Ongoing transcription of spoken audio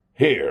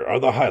Here are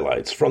the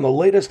highlights from the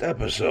latest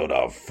episode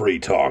of Free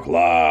Talk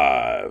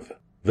Live.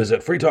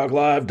 Visit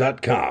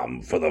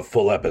freetalklive.com for the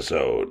full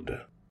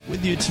episode.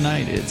 With you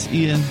tonight, it's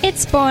Ian.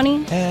 It's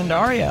Bonnie. And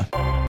Aria.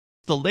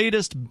 The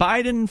latest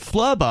Biden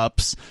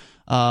flub-ups.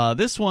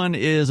 This one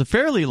is a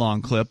fairly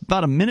long clip,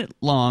 about a minute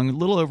long, a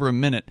little over a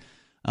minute,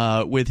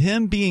 with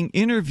him being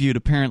interviewed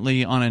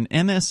apparently on an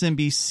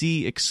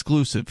MSNBC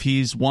exclusive.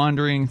 He's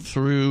wandering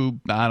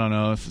through, I don't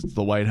know if it's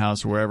the White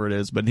House or wherever it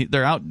is, but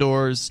they're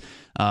outdoors.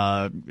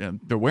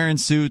 They're wearing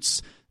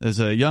suits. There's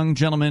a young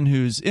gentleman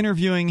who's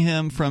interviewing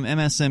him from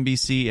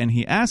MSNBC, and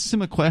he asks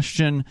him a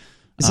question.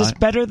 Is this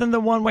better than the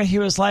one where he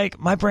was like,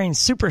 my brain's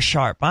super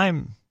sharp,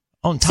 I'm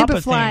on top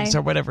of things,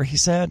 or whatever he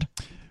said?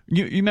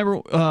 You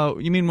remember,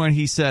 you mean when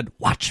he said,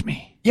 watch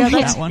me? Yeah,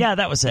 that one? Yeah,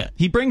 that was it.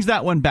 He brings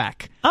that one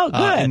back. Oh,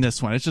 good. In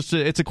this one. It's just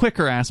it's a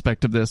quicker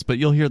aspect of this, but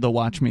you'll hear the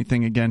watch me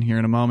thing again here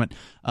in a moment.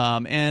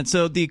 And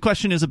so the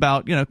question is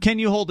about,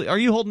 are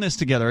you holding this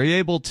together? Are you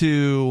able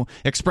to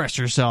express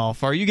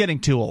yourself? Are you getting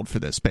too old for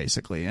this,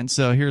 basically? And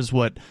so here's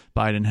what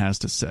Biden has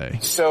to say.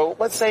 So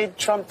let's say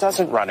Trump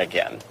doesn't run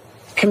again.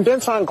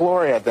 Convince Aunt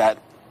Gloria that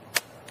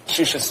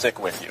she should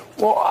stick with you.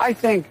 Well, I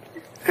think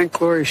Aunt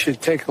Gloria should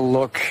take a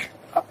look.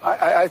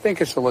 I think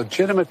it's a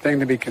legitimate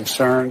thing to be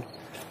concerned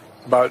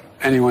about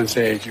anyone's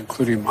age,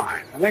 including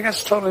mine. I think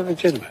that's totally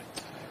legitimate.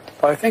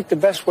 But I think the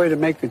best way to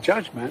make the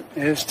judgment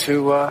is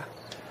to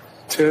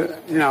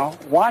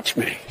watch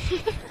me.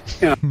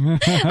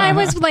 I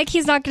was like,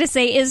 he's not going to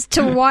say is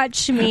to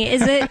watch me,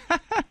 is it?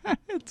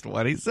 It's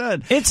what he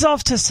said. It's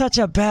off to such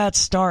a bad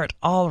start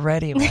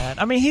already, man.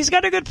 I mean, he's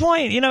got a good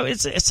point.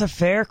 It's a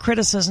fair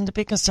criticism to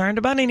be concerned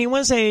about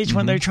anyone's age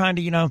when they're trying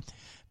to,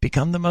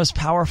 become the most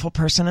powerful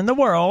person in the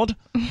world.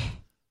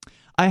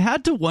 I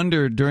had to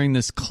wonder during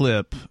this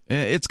clip,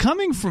 it's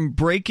coming from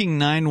Breaking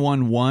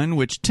 911,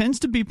 which tends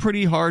to be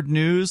pretty hard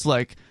news.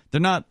 Like,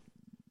 they're not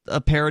a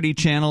parody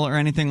channel or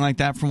anything like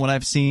that from what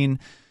I've seen.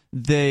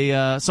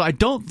 So I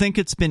don't think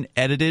it's been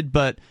edited,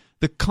 but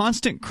the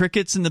constant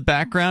crickets in the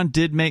background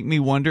did make me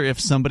wonder if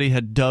somebody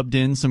had dubbed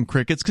in some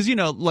crickets. Because,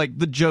 like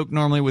the joke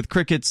normally with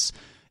crickets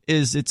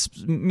is it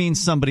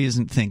means somebody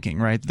isn't thinking,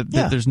 right?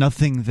 There's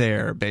nothing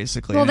there,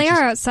 basically. Well, they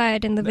are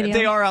outside in the video.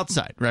 They are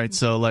outside, right?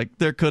 So,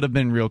 there could have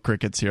been real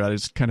crickets here. I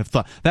just kind of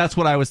thought that's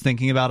what I was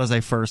thinking about as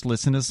I first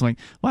listened to this. I'm like,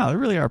 wow, there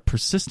really are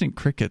persistent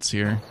crickets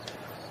here.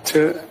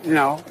 To,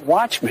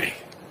 watch me.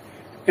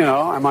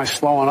 Am I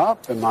slowing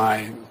up?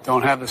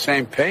 Don't have the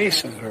same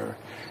pace as her?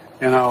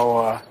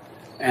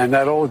 And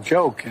that old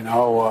joke,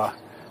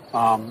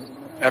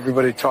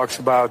 everybody talks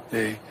about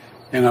the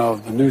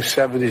new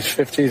 70s,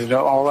 50s, and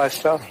all that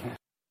stuff.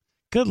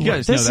 Good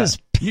Lord, this is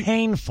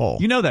painful.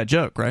 You know that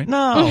joke, right?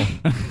 No.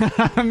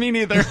 Me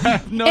neither. I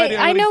have no idea.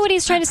 I know what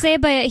he's trying to say,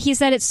 but he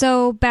said it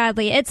so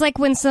badly. It's like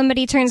when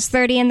somebody turns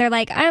 30 and they're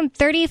like, I'm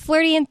 30,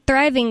 flirty, and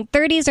thriving.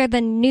 30s are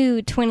the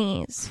new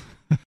 20s.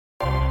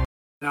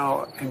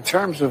 In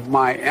terms of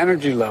my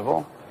energy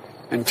level,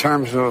 in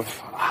terms of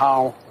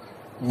how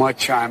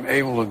much I'm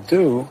able to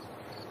do,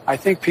 I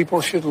think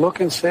people should look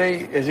and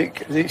say, does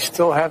he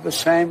still have the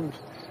same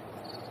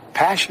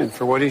passion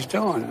for what he's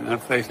doing? And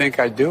if they think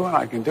I do and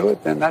I can do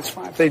it, then that's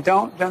fine. If they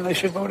don't, then they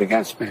should vote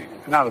against me.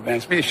 Not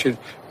against me, they should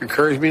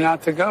encourage me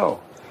not to go.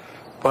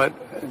 But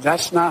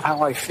that's not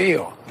how I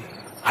feel.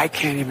 I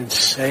can't even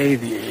say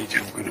the age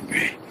I'm going to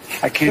be.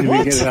 I can't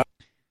even get it out.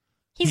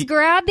 He's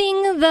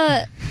grabbing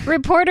the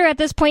reporter at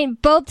this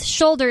point, both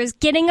shoulders,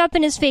 getting up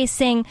in his face,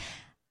 saying,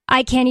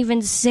 I can't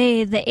even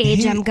say the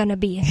age I'm going to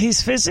be.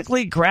 He's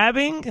physically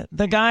grabbing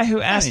the guy who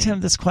asked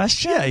him this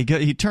question? Yeah,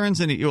 he turns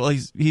and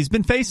he's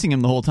been facing him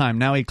the whole time.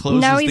 Now he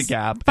closes the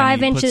gap.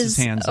 5 and he puts inches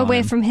his hands away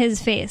on him. from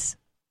his face.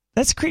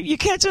 That's creepy. You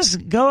can't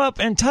just go up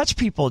and touch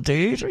people,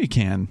 dude. Sure you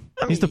can.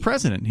 He's the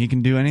president. He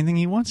can do anything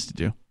he wants to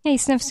do. Yeah, he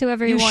sniffs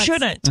whoever he You wants.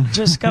 shouldn't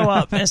just go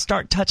up and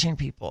start touching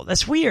people.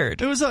 That's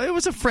weird. It was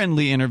a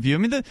friendly interview. I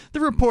mean, the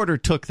reporter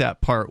took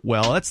that part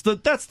well. That's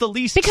the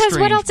least because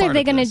strange what else are part they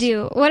of going to this.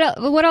 do? What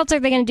else are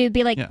they going to do?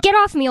 Be like, get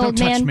off me, old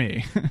Don't man. touch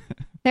me.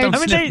 Don't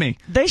sniff me.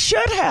 They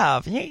should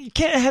have. You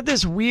can't have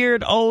this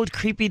weird, old,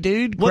 creepy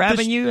dude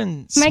grabbing you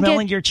and Might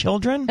smelling get your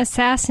children.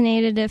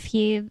 Assassinated if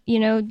he,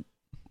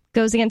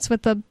 goes against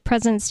what the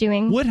president's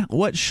doing.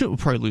 What should we'll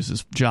probably lose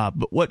his job,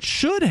 but what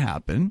should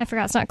happen? I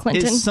forgot it's not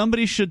Clinton. Is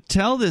somebody should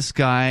tell this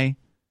guy,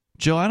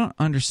 Joe, I don't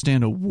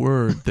understand a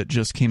word that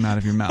just came out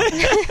of your mouth,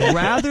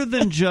 rather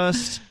than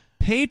just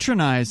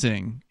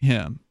patronizing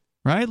him.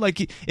 Right?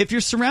 Like, if you're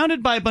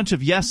surrounded by a bunch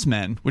of yes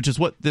men, which is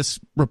what this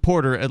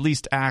reporter at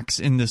least acts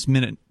in this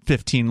minute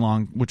 15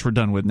 long, which we're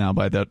done with now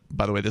by the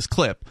way, this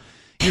clip.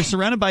 You're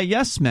surrounded by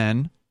yes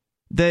men.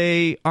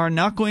 They are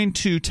not going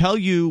to tell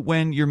you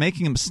when you're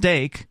making a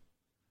mistake.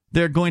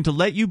 They're going to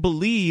let you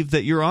believe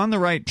that you're on the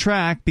right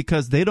track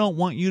because they don't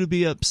want you to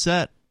be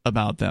upset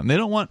about them. They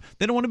don't want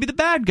to be the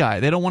bad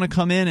guy. They don't want to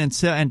come in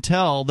and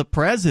tell the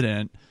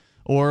president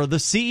or the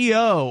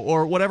CEO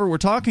or whatever we're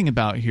talking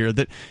about here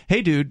that,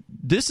 hey, dude,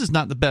 this is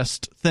not the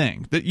best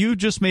thing, that you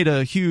just made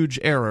a huge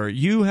error.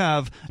 You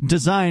have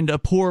designed a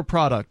poor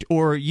product,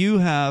 or you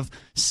have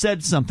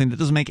said something that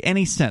doesn't make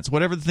any sense,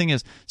 whatever the thing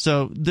is.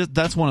 So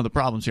that's one of the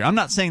problems here. I'm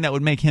not saying that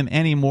would make him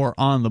any more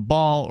on the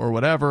ball or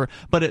whatever,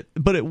 but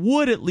it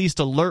would at least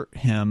alert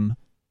him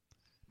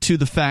to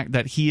the fact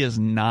that he is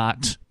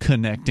not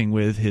connecting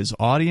with his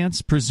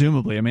audience,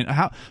 presumably. I mean,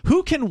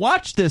 who can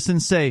watch this and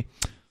say,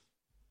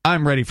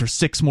 I'm ready for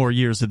 6 more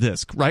years of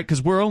this, right?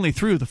 Because we're only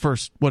through the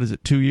first,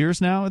 2 years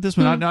now at this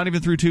point? Not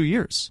even through 2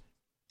 years.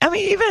 I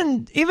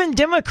mean, even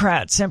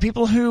Democrats and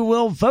people who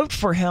will vote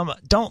for him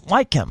don't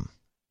like him.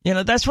 You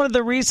know, that's one of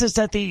the reasons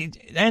that the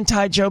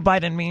anti-Joe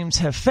Biden memes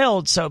have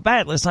failed so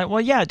badly. It's like, well,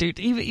 yeah, dude,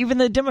 even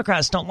the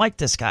Democrats don't like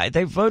this guy.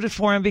 They voted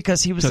for him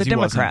because he was a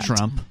Democrat. Wasn't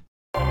Trump.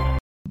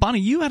 Bonnie,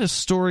 you had a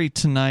story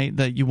tonight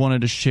that you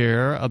wanted to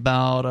share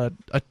about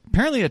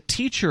apparently a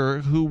teacher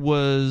who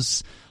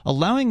was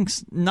allowing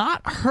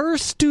not her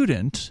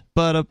student,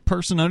 but a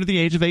person under the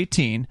age of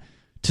 18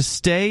 to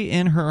stay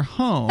in her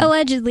home.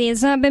 Allegedly.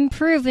 It's not been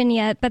proven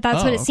yet, but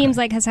that's what it seems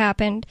like has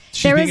happened.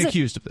 She's being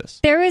accused of this.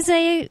 There was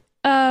a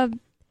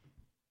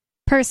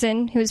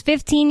person who was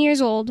 15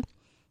 years old,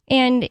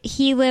 and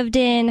he lived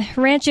in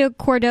Rancho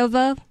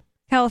Cordova,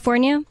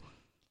 California.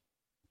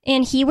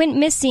 And he went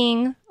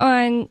missing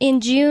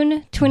in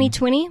June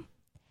 2020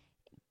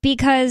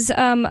 because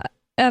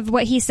of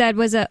what he said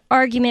was an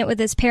argument with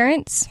his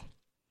parents.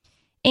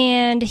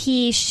 And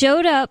he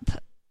showed up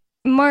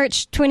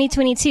March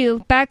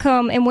 2022 back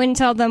home and wouldn't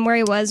tell them where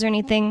he was or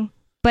anything,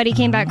 but he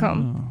came back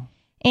home.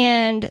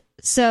 And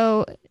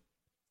so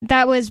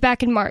that was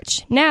back in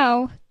March.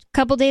 Now, a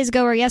couple days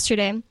ago or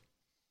yesterday,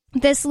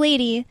 this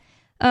lady,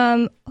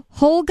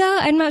 Holga,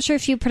 I'm not sure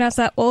if you pronounce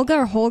that Olga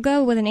or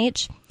Holga with an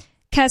H,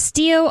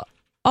 Castillo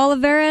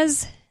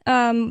Olivares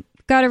got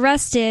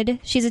arrested.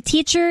 She's a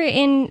teacher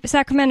in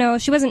Sacramento.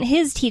 She wasn't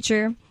his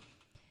teacher,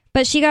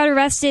 but she got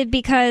arrested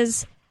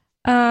because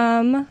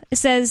it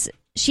says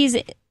she's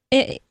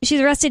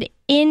arrested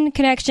in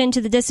connection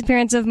to the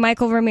disappearance of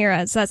Michael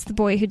Ramirez. That's the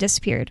boy who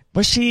disappeared.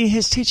 Was she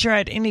his teacher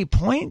at any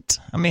point?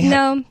 I mean,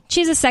 no,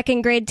 she's a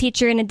second grade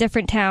teacher in a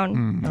different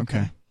town.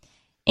 Okay.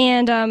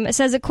 And it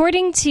says,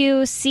 according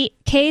to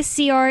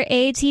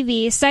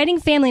KCRA-TV,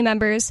 citing family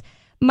members,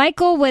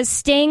 Michael was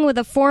staying with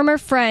a former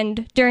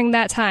friend during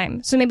that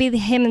time. So maybe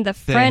him and the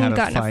friend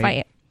got in a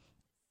fight.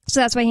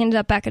 So that's why he ended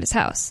up back at his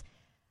house.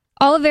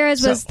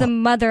 Olivares was the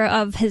mother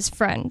of his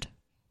friend.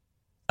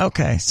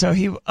 Okay, so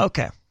he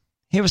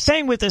was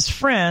staying with his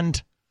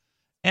friend,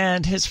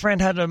 and his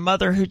friend had a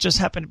mother who just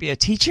happened to be a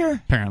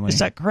teacher? Apparently. Is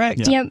that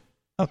correct? Yeah. Yep.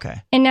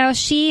 Okay. And now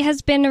she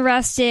has been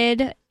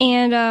arrested,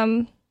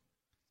 and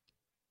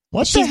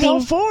what the hell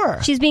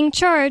for? She's being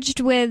charged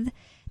with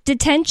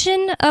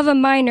detention of a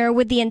minor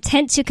with the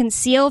intent to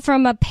conceal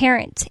from a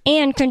parent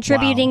and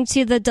contributing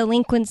to the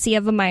delinquency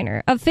of a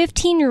minor. A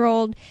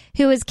 15-year-old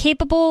who is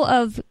capable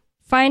of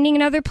finding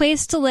another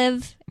place to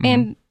live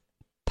and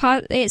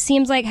it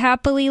seems like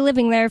happily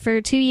living there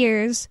for 2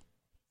 years.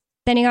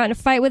 Then he got in a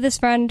fight with his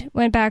friend,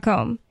 went back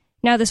home.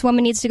 Now this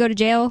woman needs to go to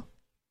jail.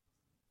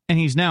 And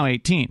he's now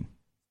 18.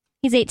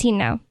 He's 18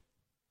 now.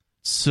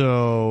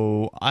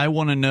 So I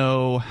want to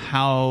know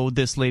how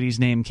this lady's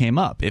name came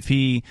up. If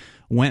he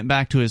went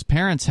back to his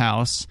parents'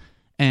 house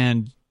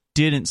and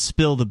didn't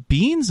spill the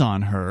beans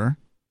on her.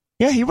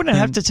 Yeah, he wouldn't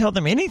have to tell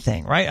them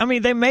anything, right? I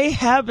mean, they may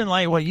have been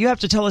like, well, you have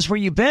to tell us where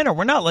you've been or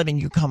we're not letting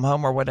you come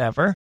home or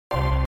whatever.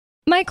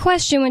 My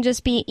question would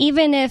just be,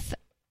 even if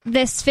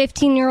this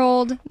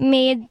 15-year-old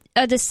made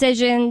a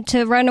decision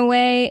to run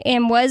away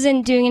and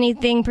wasn't doing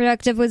anything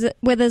productive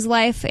with his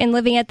life and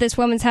living at this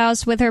woman's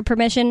house with her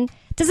permission,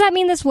 does that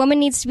mean this woman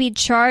needs to be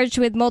charged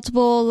with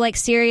multiple,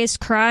 serious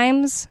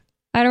crimes?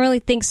 I don't really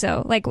think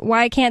so.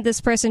 Why can't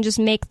this person just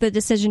make the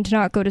decision to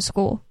not go to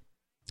school?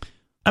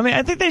 I mean,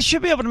 I think they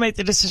should be able to make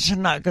the decision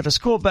to not go to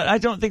school, but I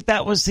don't think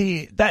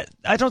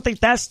I don't think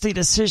that's the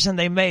decision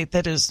they made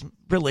that is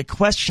really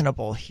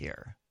questionable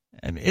here.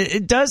 I mean,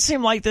 it does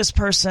seem like this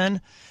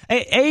person,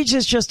 age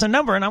is just a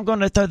number, and I'm going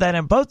to throw that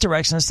in both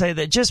directions and say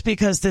that just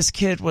because this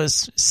kid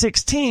was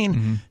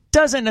 16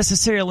 doesn't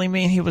necessarily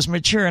mean he was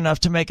mature enough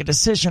to make a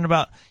decision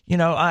about,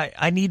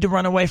 I need to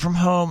run away from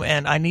home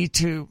and I need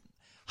to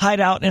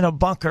hide out in a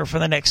bunker for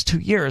the next 2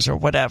 years or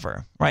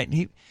whatever, right?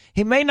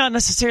 He may not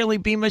necessarily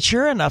be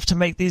mature enough to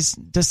make these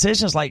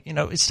decisions like,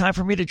 it's time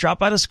for me to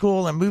drop out of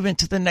school and move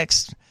into the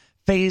next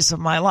phase of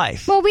my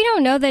life. Well, we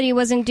don't know that he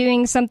wasn't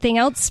doing something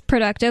else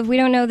productive. We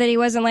don't know that he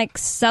wasn't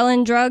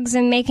selling drugs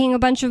and making a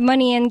bunch of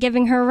money and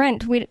giving her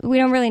rent. We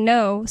don't really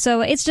know.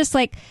 So it's just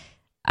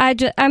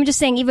I'm just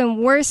saying,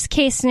 even worst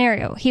case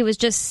scenario, he was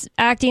just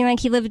acting like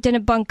he lived in a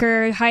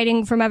bunker,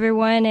 hiding from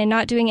everyone and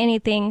not doing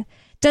anything.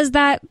 Does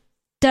that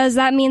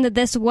mean that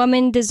this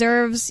woman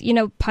deserves,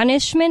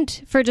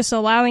 punishment for just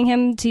allowing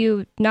him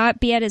to not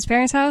be at his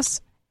parents'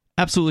 house?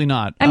 Absolutely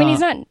not. I mean, he's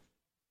not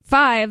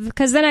 5,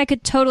 because then I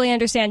could totally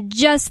understand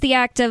just the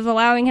act of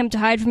allowing him to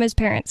hide from his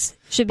parents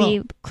should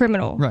be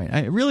criminal. Right.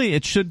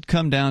 It should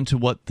come down to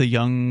what the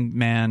young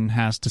man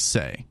has to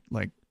say.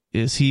 Like,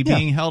 is he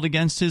being held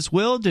against his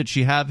will? Did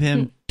she have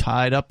him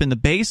tied up in the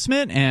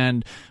basement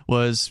and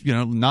was,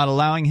 not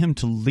allowing him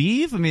to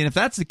leave? I mean, if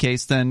that's the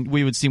case, then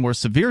we would see more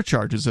severe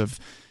charges of,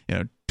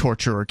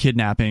 torture or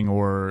kidnapping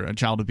or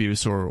child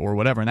abuse or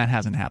whatever, and that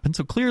hasn't happened.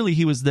 So clearly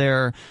he was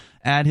there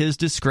at his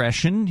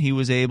discretion. He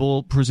was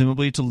able,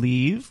 presumably, to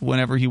leave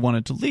whenever he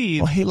wanted to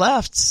leave. Well, he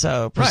left,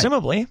 so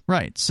presumably.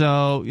 Right.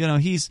 So,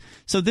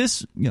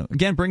 this,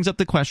 again, brings up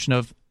the question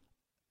of,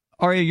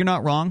 Aria, you're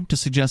not wrong to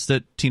suggest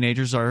that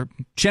teenagers are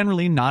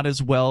generally not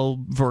as well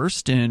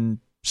versed in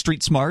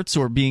street smarts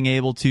or being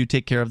able to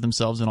take care of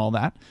themselves and all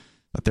that.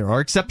 But there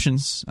are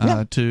exceptions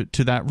to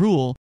that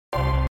rule.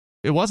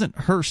 It wasn't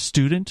her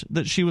student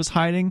that she was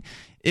hiding.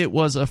 It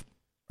was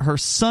her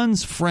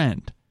son's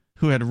friend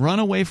who had run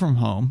away from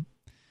home,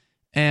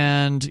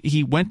 and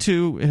he went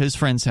to his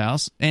friend's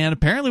house and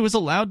apparently was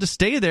allowed to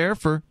stay there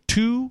for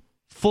 2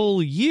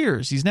 full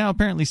years. He's now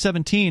apparently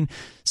 17.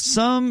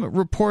 Some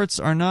reports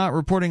are not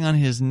reporting on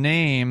his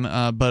name,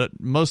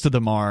 but most of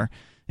them are.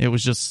 It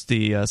was just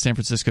the San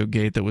Francisco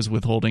Gate that was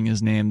withholding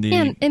his name.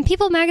 And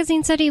People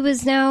magazine said he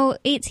was now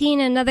 18.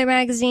 Another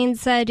magazine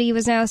said he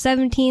was now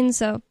 17,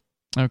 so...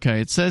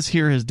 Okay, it says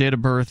here his date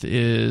of birth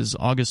is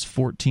August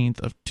 14th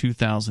of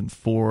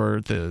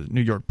 2004. The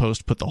New York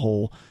Post put the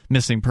whole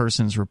missing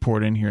persons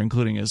report in here,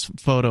 including his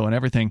photo and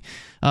everything.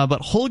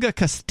 But Holga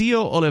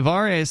Castillo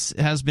Olivares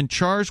has been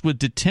charged with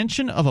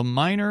detention of a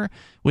minor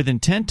with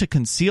intent to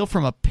conceal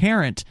from a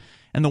parent.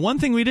 And the one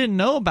thing we didn't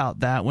know about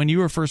that when you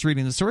were first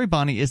reading the story,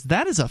 Bonnie, is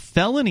that is a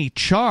felony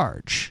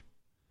charge.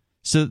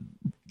 So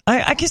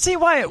I can see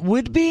why it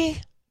would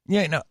be.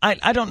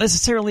 I don't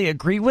necessarily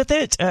agree with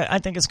it. I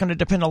think it's going to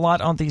depend a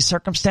lot on the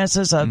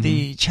circumstances of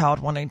the child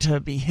wanting to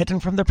be hidden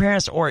from their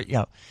parents, or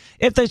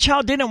if the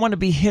child didn't want to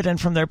be hidden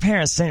from their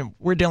parents, then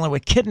we're dealing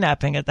with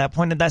kidnapping at that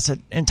point, and that's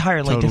an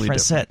entirely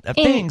different set of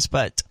things.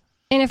 But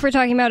if we're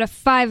talking about a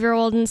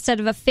 5-year-old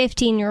instead of a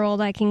 15-year-old,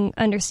 I can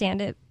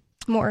understand it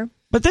more.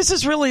 But this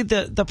is really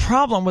the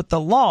problem with the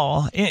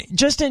law,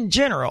 just in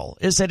general,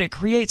 is that it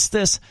creates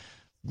this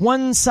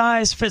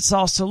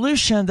one-size-fits-all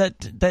solution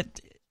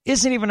that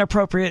isn't even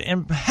appropriate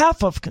in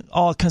half of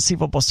all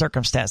conceivable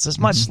circumstances,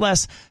 much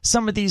less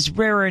some of these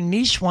rarer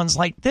niche ones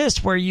like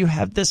this, where you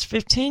have this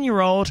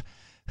 15-year-old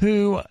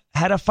who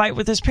had a fight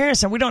with his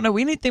parents, and we don't know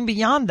anything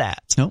beyond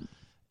that. Nope.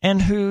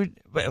 And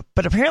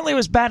but apparently it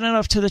was bad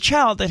enough to the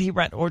child that he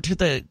ran, or to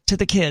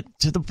the kid,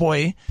 to the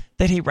boy,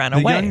 that he ran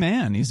away. The young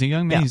man. He's a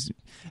young man.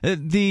 Yeah.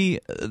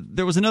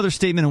 There was another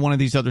statement in one of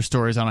these other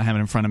stories. I don't have it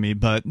in front of me,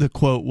 but the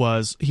quote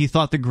was, he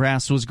thought the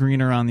grass was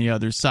greener on the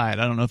other side.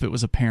 I don't know if it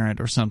was a parent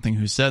or something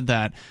who said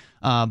that,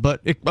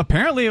 but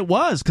apparently it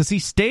was, because he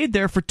stayed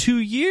there for 2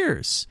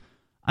 years.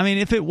 I mean,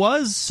 if it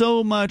was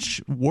so much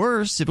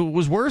worse, if it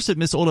was worse at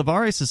Miss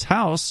Olivares'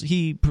 house,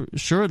 he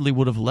assuredly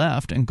would have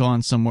left and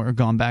gone somewhere, or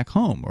gone back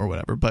home or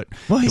whatever. But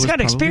he's got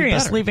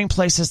experience leaving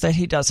places that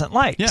he doesn't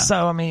like. Yeah.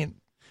 So, I mean...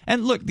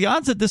 And look, the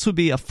odds that this would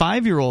be a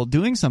 5-year-old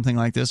doing something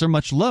like this are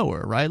much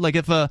lower, right? Like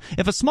if a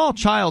small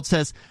child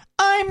says,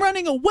 "I'm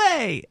running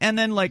away," and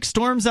then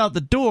storms out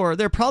the door,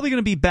 they're probably going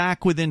to be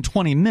back within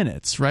 20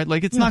 minutes, right?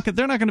 Like they're not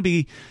going to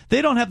be.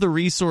 They don't have the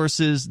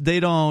resources.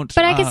 They don't.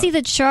 But I can see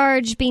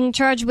the being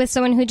charged with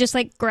someone who just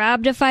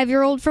grabbed a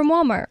 5-year-old from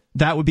Walmart.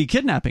 That would be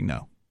kidnapping,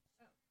 though,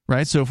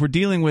 right? So if we're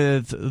dealing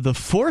with the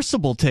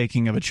forcible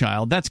taking of a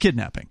child, that's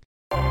kidnapping.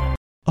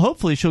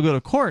 Hopefully, she'll go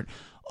to court.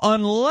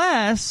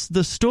 Unless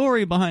the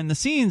story behind the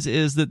scenes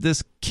is that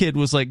this kid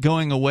was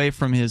going away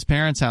from his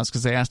parents' house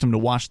because they asked him to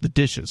wash the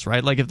dishes,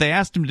 right? Like if they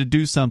asked him to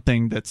do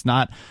something that's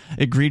not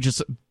egregious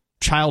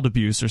child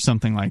abuse or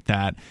something like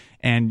that,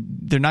 and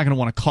they're not going to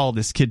want to call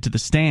this kid to the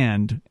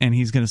stand, and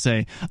he's going to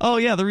say, "Oh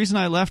yeah, the reason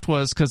I left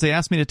was because they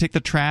asked me to take the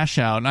trash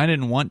out and I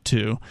didn't want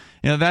to."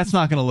 That's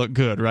not going to look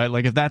good, right?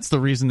 Like if that's the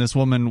reason this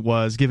woman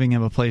was giving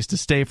him a place to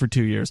stay for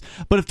 2 years.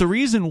 But if the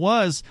reason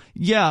was,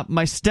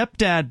 my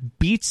stepdad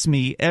beats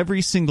me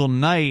every single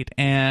night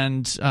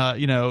and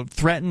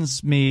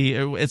threatens me,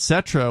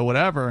 etc.,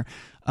 whatever,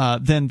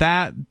 then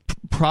that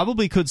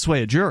probably could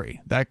sway a jury.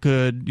 That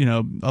could,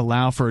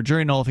 allow for a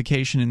jury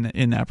nullification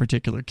in that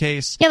particular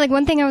case. Yeah,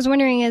 one thing I was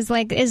wondering is,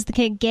 is the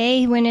kid gay?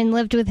 He went and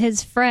lived with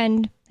his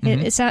friend.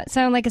 It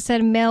sounded like it said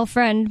a male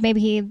friend.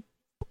 Maybe he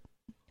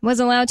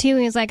wasn't allowed to.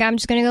 He was like, "I'm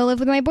just going to go live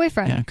with my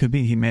boyfriend." Yeah, it could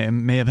be. He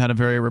may have had a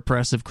very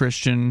repressive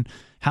Christian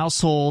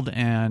household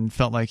and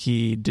felt like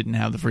he didn't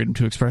have the freedom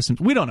to express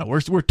himself. We don't know.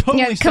 We're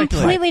totally speculating.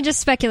 Completely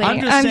just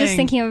speculating. I'm just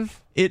thinking of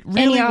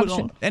any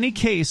option. Any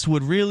case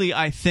would really,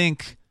 I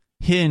think,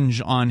 hinge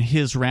on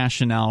his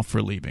rationale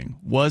for leaving.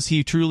 Was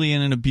he truly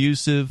in an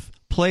abusive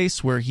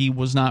place where he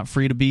was not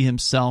free to be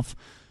himself,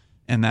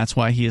 and that's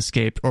why he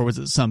escaped, or was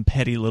it some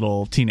petty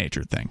little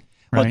teenager thing?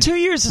 Right? Well, 2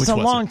 years is a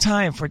long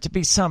time for it to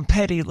be some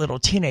petty little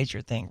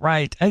teenager thing,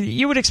 right?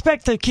 You would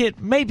expect the kid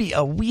maybe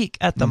a week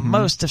at the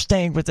most of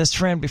staying with this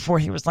friend before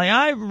he was like,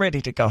 "I'm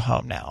ready to go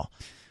home now."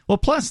 Well,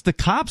 plus the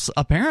cops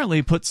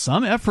apparently put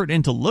some effort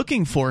into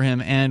looking for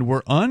him and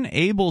were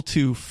unable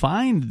to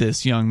find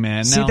this young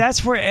man. See, Now,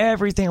 that's where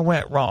everything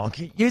went wrong.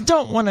 You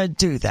don't want to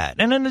do that.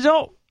 And an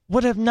adult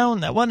would have known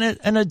that.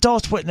 An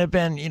adult wouldn't have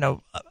been,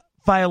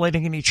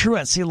 violating any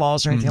truancy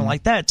laws or anything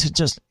like that to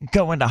just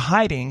go into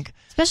hiding.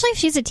 Especially if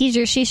she's a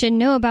teacher, she should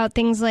know about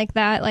things like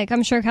that. Like,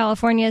 I'm sure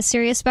California is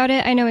serious about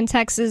it. I know in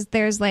Texas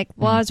there's like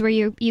laws where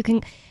you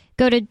can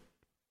go to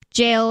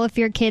jail if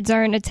your kids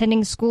aren't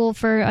attending school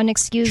for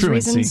unexcused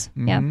truancy. reasons.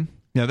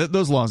 Yeah.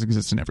 Those laws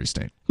exist in every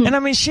state. And I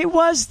mean, she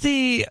was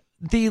the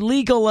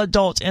legal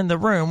adult in the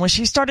room when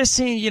she started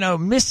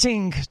seeing,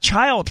 missing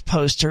child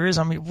posters.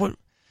 I mean,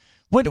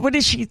 what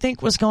did she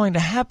think was going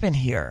to happen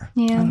here?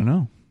 Yeah. I don't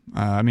know.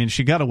 I mean,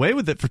 she got away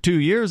with it for 2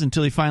 years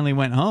until he finally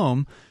went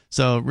home.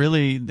 So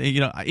really,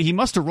 he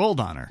must have rolled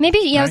on her. Maybe,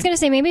 right? I was going to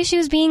say, maybe she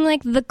was being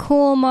like the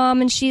cool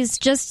mom and she's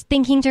just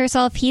thinking to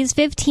herself, he's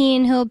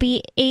 15, he'll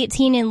be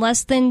 18 in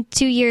less than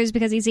 2 years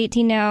because he's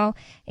 18 now.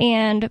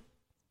 And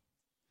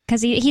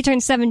because he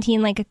turned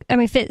 16 like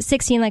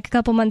a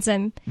couple months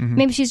in.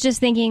 Maybe she's just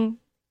thinking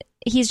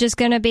he's just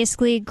going to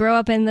basically grow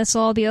up and this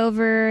will all be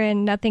over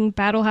and nothing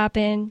bad will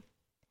happen.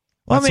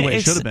 Well, that's the way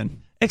it should have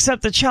been.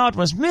 Except the child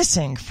was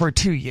missing for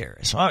 2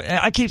 years.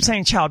 I keep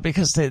saying child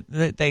because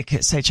they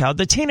say child.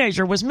 The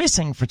teenager was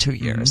missing for 2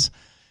 years.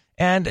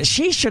 And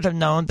she should have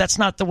known that's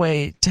not the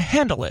way to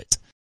handle it.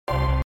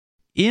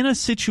 In a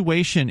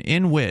situation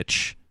in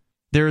which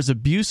there is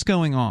abuse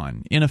going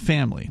on in a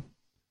family,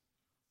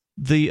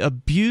 the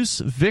abuse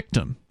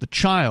victim, the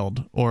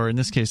child, or in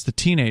this case the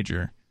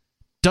teenager,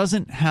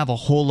 doesn't have a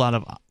whole lot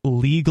of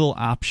legal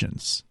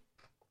options,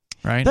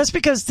 right? That's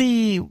because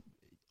the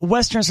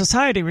Western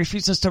society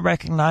refuses to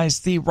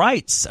recognize the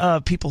rights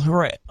of people who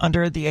are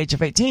under the age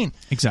of 18.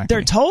 Exactly.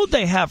 They're told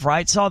they have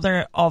rights all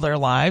their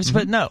lives,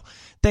 but no.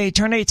 They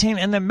turn 18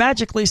 and then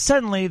magically,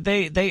 suddenly,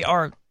 they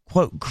are,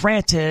 quote,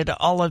 granted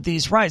all of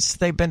these rights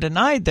they've been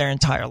denied their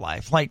entire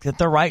life, like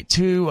the right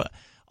to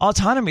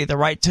autonomy, the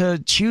right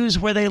to choose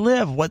where they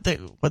live, what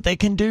they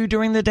can do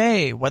during the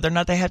day, whether or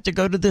not they have to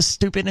go to this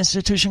stupid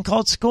institution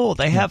called school.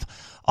 They have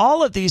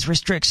all of these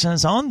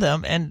restrictions on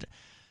them, and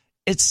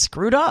it's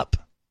screwed up.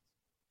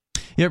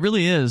 Yeah, it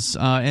really is.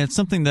 And it's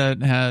something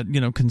that had,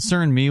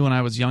 concerned me when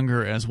I was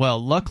younger as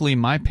well. Luckily,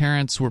 my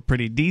parents were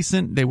pretty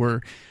decent. They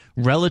were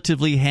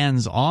relatively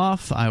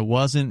hands-off. I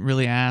wasn't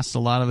really asked a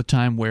lot of the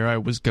time where I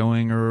was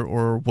going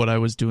or what I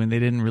was doing. They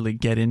didn't really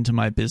get into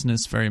my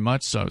business very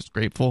much, so I was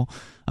grateful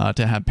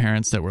to have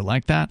parents that were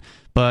like that.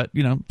 But,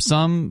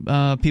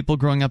 some people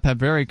growing up have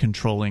very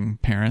controlling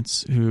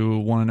parents who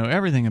want to know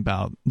everything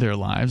about their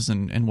lives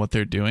and what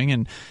they're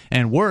doing.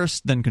 And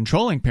worse than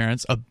controlling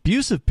parents,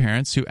 abusive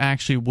parents who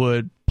actually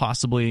would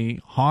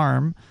possibly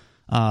harm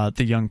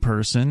the young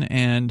person.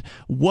 And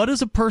what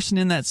does a person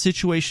in that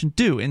situation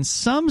do? In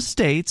some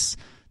states,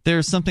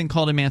 there's something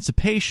called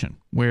emancipation,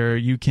 where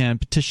you can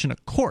petition a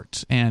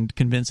court and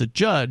convince a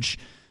judge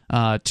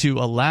to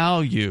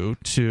allow you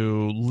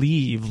to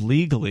leave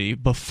legally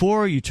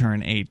before you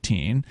turn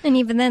 18. And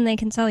even then, they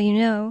can tell you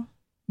no.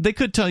 They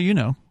could tell you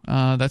no.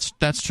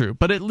 That's true.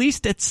 But at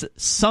least it's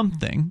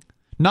something.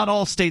 Not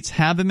all states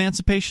have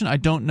emancipation. I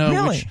don't know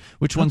really?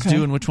 which ones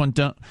do and which one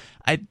don't.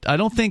 I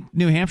don't think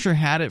New Hampshire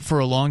had it for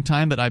a long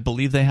time, but I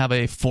believe they have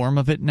a form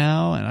of it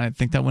now, and I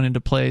think that went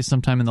into play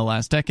sometime in the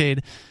last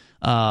decade.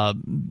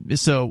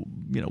 So,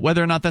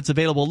 whether or not that's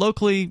available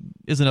locally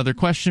is another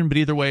question, but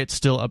either way, it's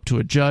still up to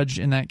a judge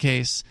in that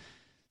case.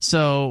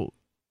 So,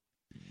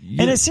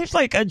 and it seems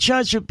like a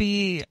judge would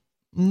be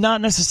not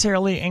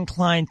necessarily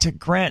inclined to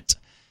grant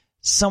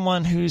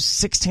someone who's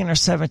 16 or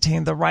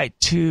 17 the right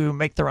to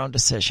make their own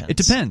decisions. It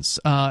depends.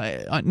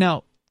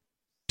 Now,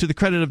 to the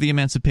credit of the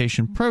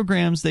emancipation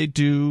programs, they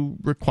do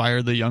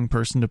require the young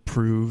person to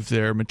prove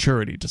their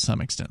maturity to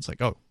some extent. It's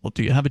like, oh, well,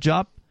 do you have a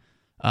job?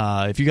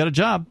 If you got a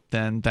job,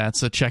 then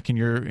that's a check in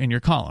your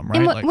column,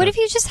 right? And what if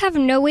you just have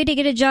no way to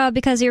get a job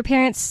because your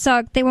parents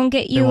suck? They won't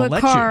get you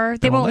a car.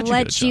 They won't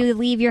let you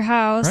leave your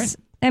house. Right.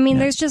 I mean,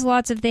 there's just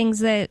lots of things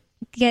that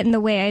get in the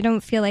way. I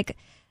don't feel like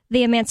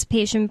the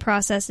emancipation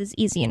process is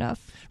easy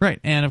enough. Right.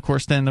 And of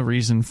course, then the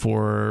reason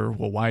for,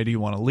 well, why do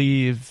you want to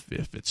leave?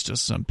 If it's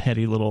just some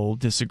petty little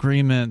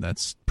disagreement,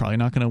 that's probably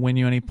not going to win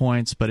you any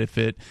points. But if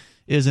it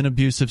is an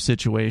abusive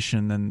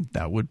situation, then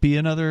that would be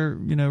another,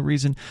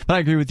 reason. But I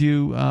agree with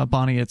you,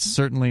 Bonnie. It's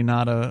certainly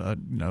not a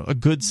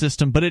good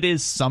system, but it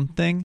is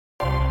something.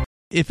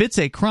 If it's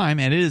a crime,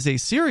 and it is a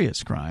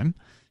serious crime,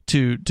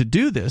 to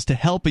do this, to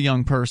help a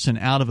young person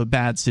out of a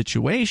bad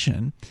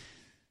situation,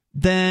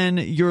 then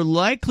you're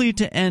likely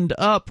to end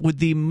up with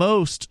the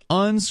most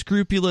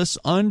unscrupulous,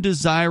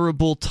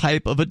 undesirable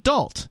type of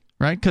adult,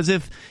 right? Because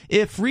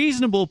if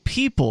reasonable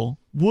people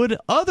would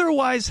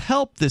otherwise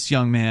help this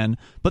young man,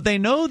 but they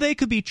know they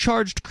could be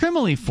charged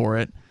criminally for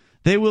it,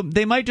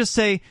 they might just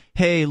say,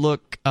 hey,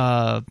 look,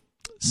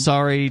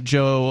 sorry,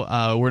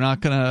 Joe, we're not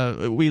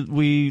gonna,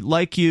 we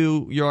like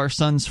you, you're our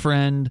son's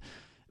friend,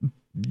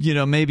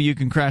 maybe you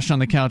can crash on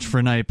the couch for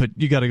a night, but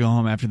you got to go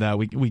home after that.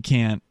 We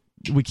can't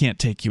we can't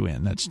take you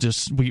in. That's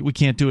just we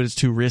can't do it. It's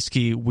too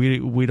risky.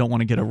 We don't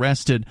want to get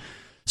arrested.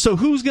 So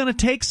who's going to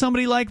take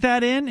somebody like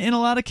that in a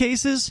lot of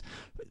cases?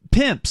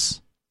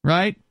 Pimps,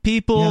 right?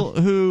 People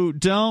who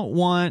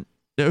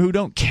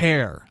don't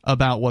care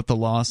about what the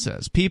law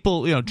says.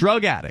 People,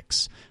 drug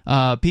addicts,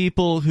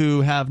 people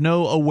who have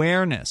no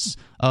awareness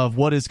of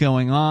what is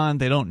going on.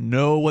 They don't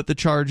know what the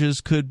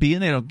charges could be,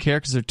 and they don't care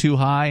because they're too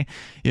high.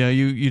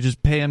 You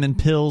just pay them in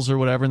pills or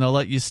whatever, and they'll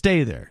let you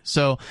stay there.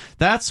 So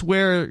that's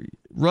where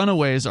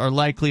runaways are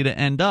likely to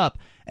end up.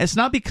 It's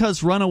not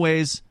because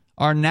runaways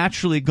are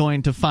naturally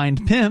going to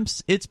find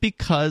pimps. It's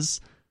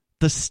because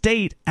the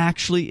state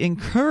actually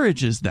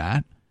encourages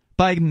that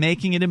by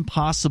making it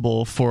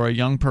impossible for a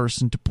young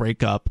person to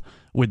break up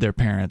with their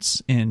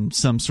parents in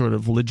some sort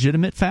of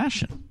legitimate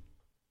fashion.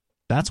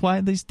 That's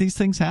why these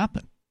things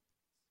happen.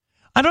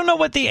 I don't know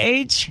what the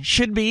age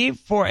should be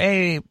for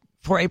a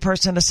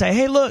person to say,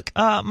 "Hey, look,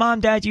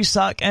 Mom, Dad, you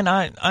suck, and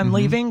I'm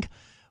leaving."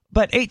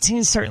 But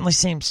 18 certainly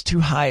seems too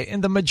high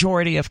in the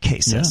majority of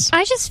cases.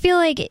 I just feel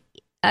like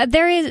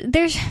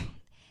there's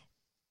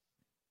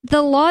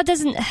the law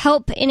doesn't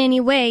help in any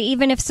way,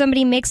 even if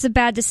somebody makes a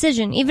bad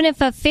decision. Even if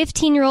a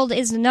 15-year-old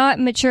is not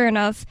mature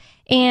enough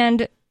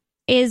and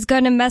is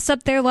going to mess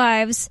up their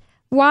lives,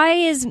 why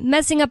is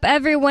messing up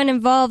everyone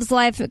involved's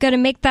life going to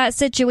make that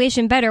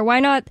situation better? Why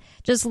not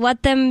just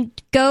let them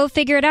go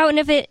figure it out? And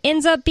if it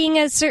ends up being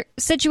a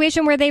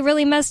situation where they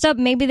really messed up,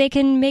 maybe they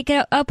can make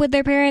it up with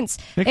their parents.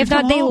 If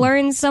not, they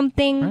learn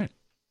something. Right.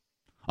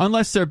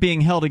 Unless they're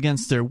being held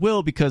against their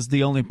will because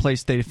the only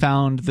place they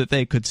found that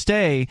they could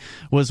stay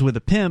was with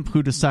a pimp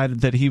who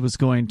decided that he was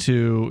going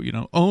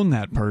to, own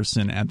that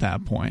person at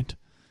that point.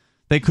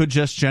 They could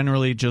just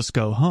generally just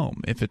go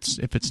home if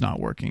it's not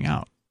working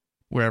out,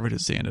 wherever it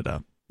is they ended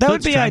up. That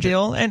would be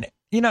ideal. And,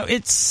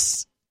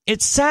 it's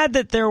sad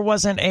that there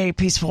wasn't a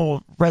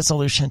peaceful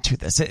resolution to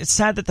this. It's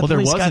sad that the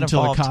police got involved.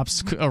 Well, there was until the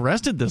cops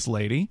arrested this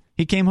lady.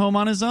 He came home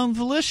on his own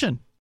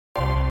volition.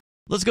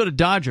 Let's go to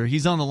Dodger.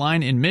 He's on the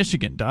line in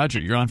Michigan. Dodger,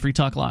 you're on Free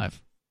Talk Live.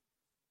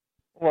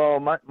 Well,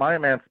 my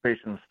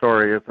emancipation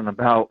story isn't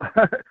about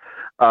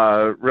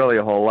really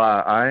a whole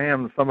lot. I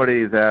am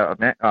somebody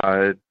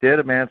that did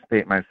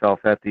emancipate myself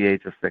at the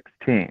age of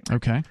 16.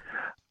 Okay.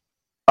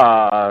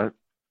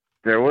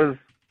 There was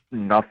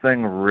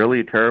nothing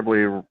really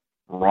terribly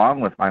wrong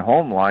with my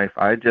home life.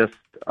 I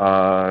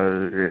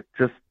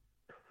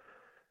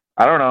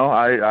don't know.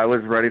 I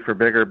was ready for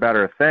bigger,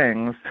 better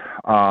things.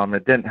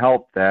 It didn't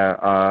help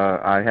that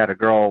I had a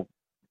girl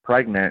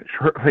pregnant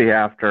shortly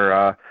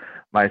after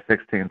my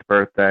 16th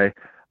birthday.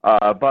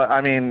 But,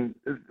 I mean,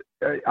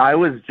 I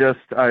was just,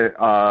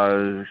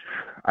 I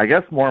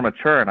guess, more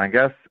mature. And I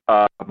guess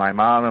my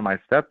mom and my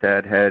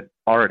stepdad had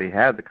already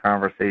had the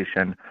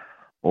conversation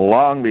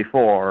long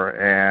before.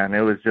 And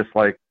it was just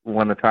like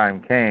when the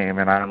time came,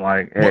 and I'm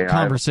like, hey. What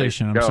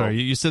conversation? I'm sorry.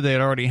 You said they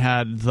had already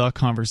had the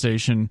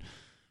conversation.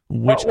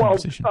 Which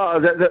conversation?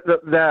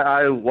 That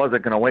I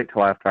wasn't going to wait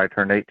till after I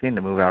turned 18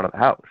 to move out of the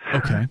house.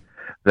 Okay.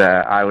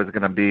 That I was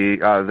going to be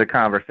the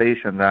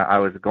conversation that I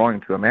was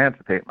going to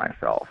emancipate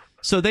myself.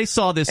 So they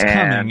saw this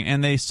coming,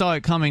 and they saw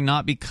it coming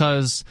not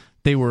because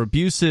they were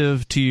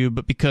abusive to you,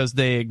 but because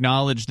they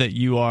acknowledged that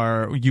you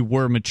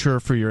were mature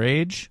for your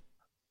age?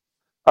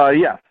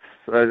 Yes.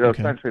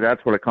 Okay. Essentially,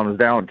 that's what it comes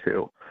down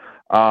to.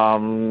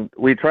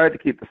 We tried to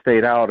keep the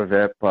state out of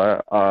it,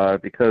 but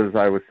because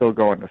I was still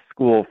going to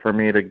school, for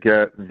me to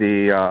get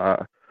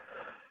the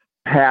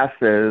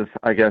passes,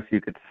 I guess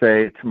you could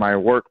say, to my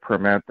work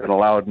permit that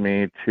allowed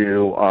me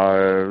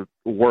to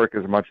work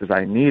as much as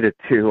I needed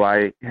to,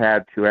 I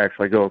had to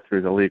actually go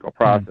through the legal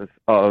process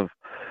of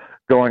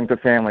going to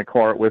family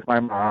court with my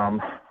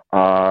mom.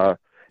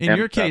 In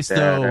your case,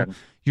 though,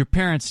 your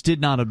parents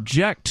did not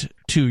object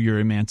to your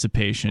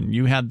emancipation.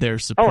 You had their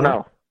support. Oh,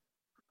 no.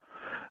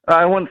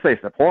 I wouldn't say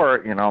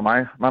support.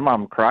 My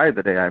mom cried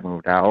the day I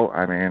moved out.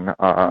 I mean,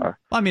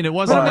 it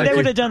wasn't like they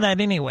would have done that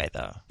anyway,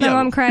 though. My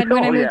mom cried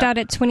when I moved out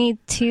at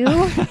 22.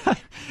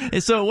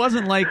 So it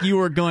wasn't like you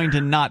were going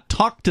to not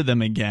talk to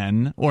them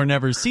again or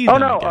never see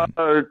them again.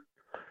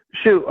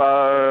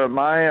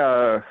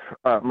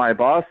 My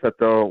boss at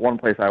the one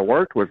place I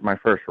worked was my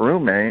first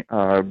roommate,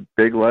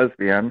 big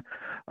lesbian.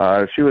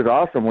 She was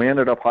awesome. We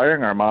ended up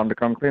hiring our mom to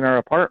come clean our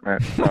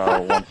apartment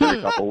once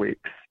every couple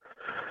weeks.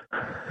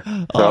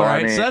 All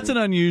right, so that's an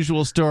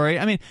unusual story.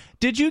 I mean,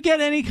 did you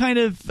get any kind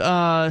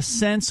of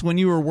sense when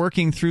you were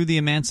working through the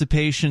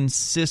emancipation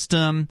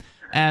system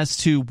as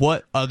to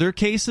what other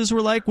cases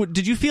were like?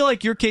 Did you feel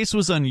like your case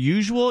was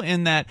unusual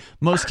in that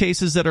most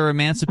cases that are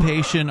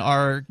emancipation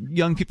are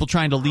young people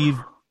trying to leave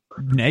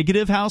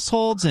negative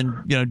households and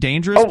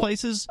dangerous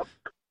places?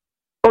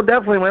 Oh,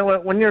 definitely.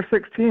 When you're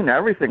 16,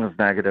 everything's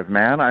negative,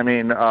 man. I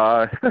mean,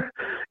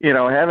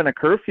 having a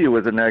curfew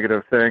was a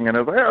negative thing, and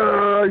it's like,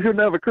 I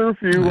shouldn't have a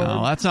curfew.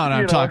 No, that's not what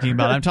I'm talking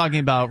about. I'm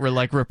talking about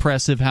like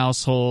repressive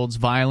households,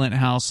 violent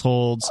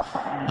households.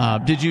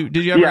 Did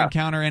you ever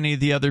encounter any of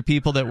the other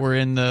people that were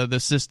in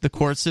the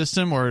court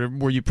system, or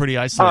were you pretty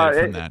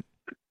isolated from that?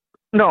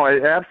 No,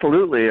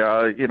 absolutely.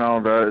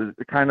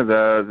 The kind of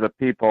the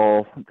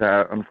people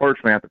that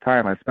unfortunately at the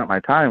time I spent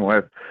my time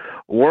with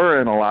were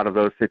in a lot of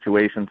those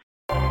situations.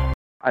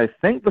 I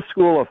think the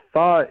school of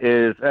thought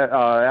is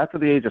after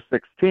the age of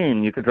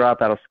 16, you could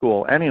drop out of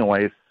school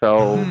anyway.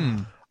 So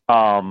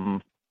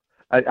I'm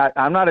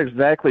not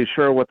exactly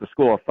sure what the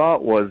school of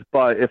thought was,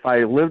 but if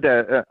I lived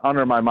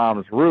under my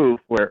mom's roof,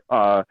 where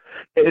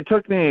it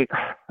took me,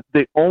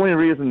 the only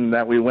reason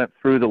that we went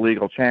through the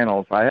legal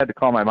channels, I had to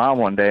call my mom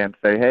one day and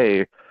say,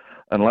 hey,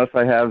 unless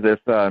I have this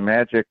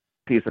magic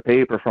piece of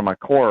paper from a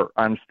court,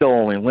 I'm still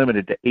only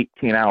limited to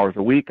 18 hours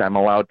a week I'm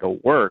allowed to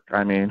work.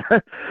 I mean,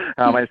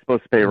 how am I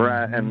supposed to pay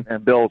rent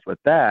and bills with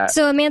that?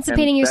 So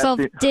emancipating yourself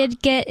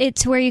did get it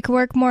to where you could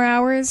work more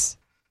hours?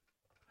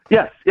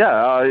 Yes,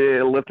 yeah.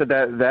 It lifted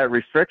that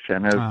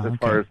restriction as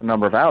far as the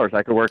number of hours.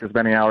 I could work as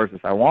many hours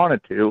as I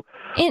wanted to.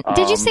 And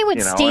did you say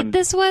what state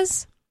this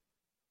was?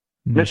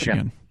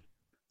 Michigan.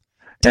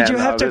 Did you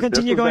have to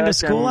continue going to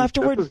school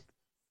afterward?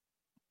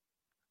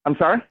 I'm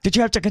sorry? Did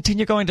you have to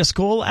continue going to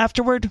school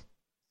afterward?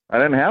 I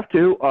didn't have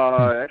to.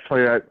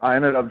 Actually, I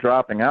ended up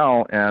dropping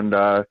out, and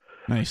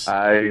Nice.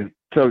 I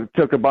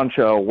took a bunch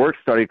of work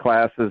study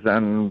classes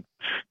and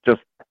just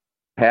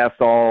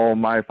passed all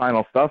my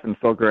final stuff and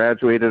still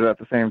graduated at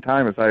the same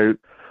time as I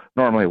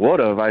normally would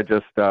have. I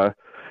just I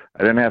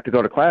didn't have to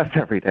go to class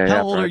every day.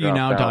 How old are you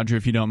now, Dodger,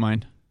 if you don't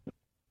mind?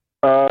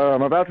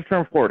 I'm about to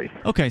turn 40.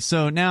 Okay,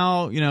 so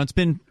now, it's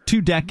been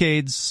 2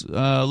 decades,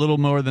 a little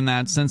more than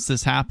that, since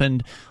this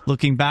happened.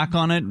 Looking back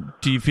on it,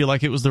 do you feel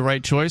like it was the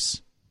right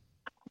choice?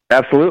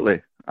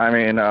 Absolutely. I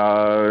mean,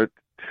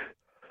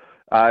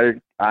 I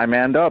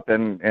manned up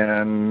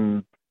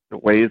in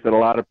ways that a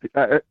lot of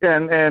people,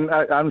 and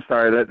I'm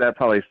sorry, that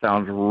probably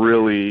sounds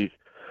really,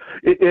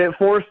 it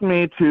forced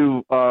me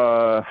to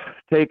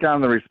take on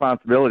the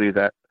responsibility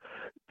that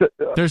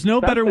there's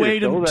no better way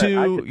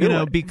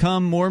to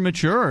become more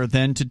mature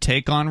than to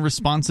take on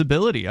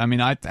responsibility. I mean,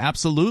 I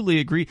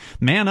absolutely agree.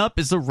 Man up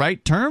is the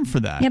right term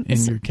for that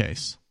in your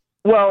case.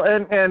 Well,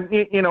 and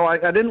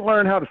I didn't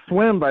learn how to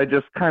swim by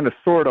just kind of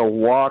sort of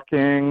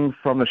walking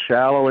from the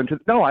shallow into.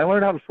 No, I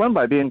learned how to swim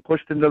by being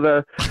pushed into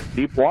the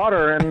deep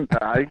water, and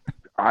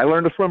I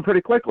learned to swim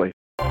pretty quickly.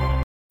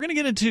 We're going to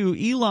get into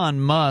Elon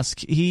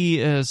Musk.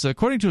 He is,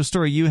 according to a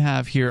story you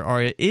have here,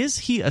 Aria, is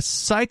he a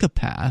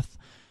psychopath?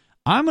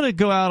 I'm going to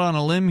go out on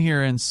a limb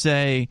here and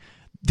say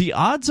the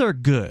odds are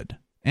good.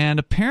 And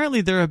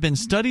apparently there have been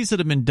studies that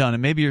have been done,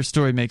 and maybe your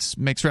story makes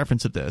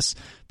reference to this,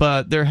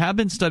 but there have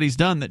been studies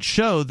done that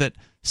show that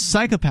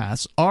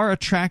psychopaths are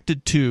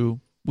attracted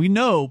to, we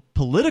know,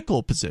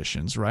 political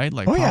positions, right?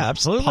 Like,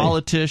 absolutely.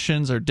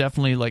 Politicians are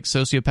definitely like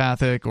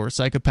sociopathic or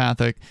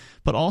psychopathic,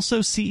 but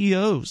also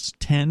CEOs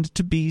tend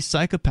to be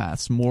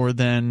psychopaths more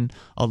than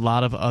a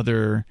lot of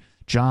other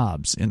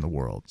jobs in the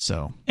world.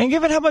 So, and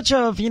given how much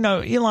of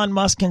Elon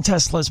Musk and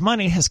Tesla's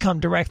money has come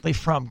directly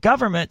from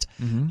government,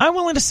 I'm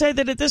willing to say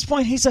that at this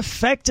point he's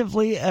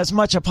effectively as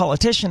much a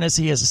politician as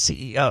he is a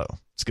CEO.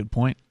 That's a good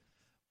point.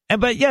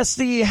 But yes,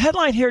 the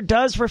headline here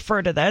does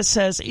refer to that. It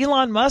says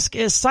Elon Musk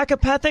is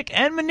psychopathic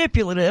and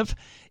manipulative.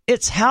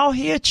 It's how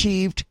he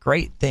achieved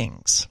great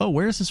things. Oh,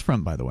 where is this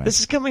from, by the way? This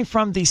is coming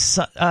from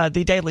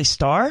the Daily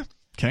Star.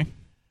 Okay.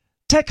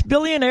 Tech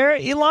billionaire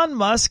Elon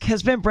Musk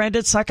has been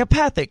branded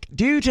psychopathic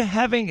due to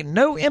having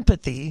no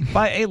empathy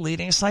by a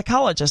leading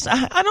psychologist.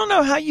 I don't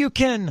know how you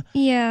can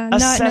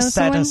assess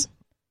that as...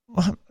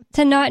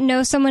 To not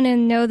know someone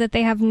and know that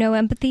they have no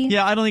empathy?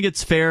 Yeah, I don't think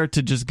it's fair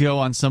to just go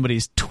on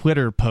somebody's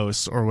Twitter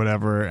posts or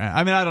whatever.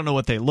 I mean, I don't know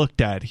what they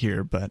looked at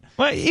here, but...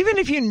 Well, even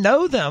if you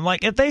know them,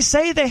 like if they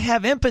say they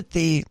have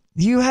empathy,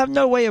 you have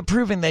no way of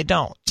proving they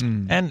don't.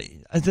 And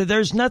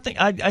there's nothing...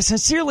 I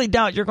sincerely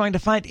doubt you're going to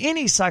find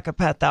any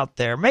psychopath out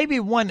there.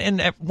 Maybe one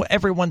in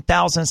every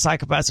 1,000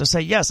 psychopaths will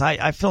say, yes,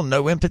 I feel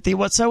no empathy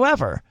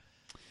whatsoever.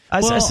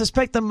 I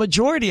suspect the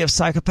majority of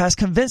psychopaths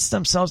convince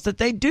themselves that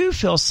they do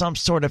feel some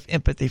sort of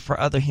empathy for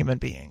other human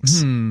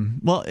beings.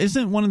 Well,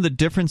 isn't one of the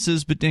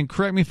differences, and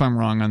correct me if I'm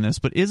wrong on this,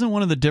 but isn't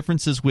one of the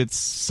differences with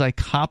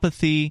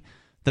psychopathy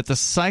that the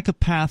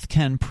psychopath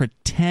can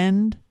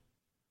pretend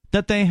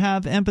that they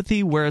have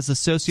empathy, whereas the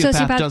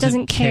sociopath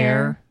doesn't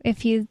care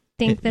if you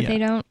think that they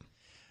don't?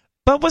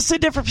 But what's the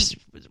difference?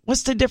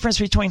 What's the difference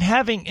between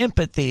having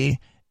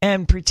empathy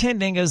and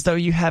pretending as though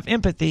you have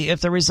empathy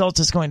if the result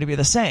is going to be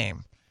the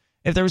same?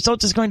 If the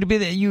result is going to be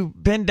that you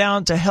bend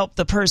down to help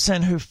the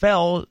person who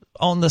fell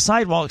on the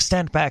sidewalk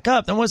stand back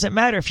up, then what does it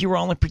matter if you were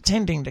only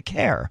pretending to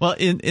care? Well,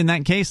 in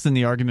that case, then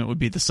the argument would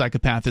be the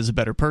psychopath is a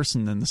better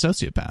person than the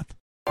sociopath.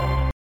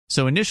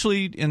 So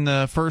initially, in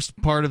the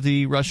first part of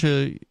the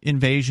Russia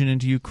invasion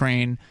into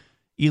Ukraine,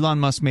 Elon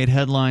Musk made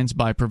headlines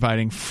by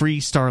providing free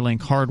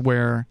Starlink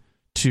hardware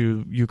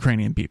to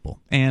Ukrainian people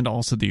and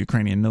also the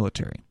Ukrainian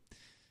military.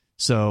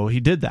 So he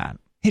did that.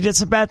 He did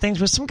some bad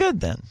things with some good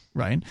then.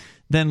 Right.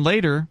 Then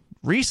later,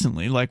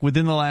 recently, like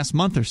within the last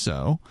month or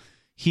so,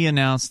 he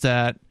announced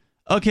that,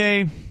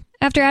 okay...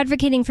 After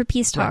advocating for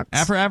peace talks.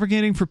 After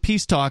advocating for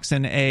peace talks,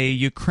 and a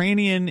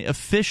Ukrainian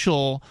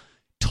official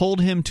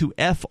told him to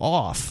F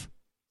off.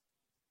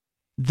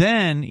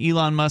 Then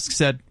Elon Musk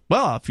said,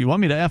 well, if you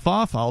want me to F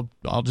off, I'll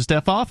just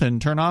F off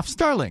and turn off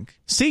Starlink.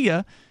 See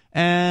ya.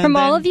 And From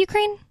all of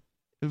Ukraine?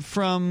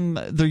 From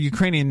the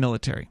Ukrainian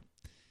military.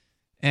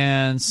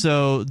 And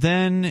so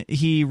then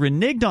he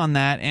reneged on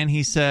that, and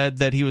he said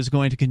that he was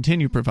going to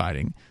continue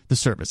providing the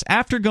service.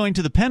 After going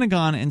to the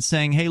Pentagon and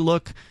saying, hey,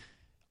 look,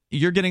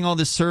 you're getting all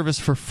this service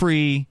for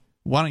free.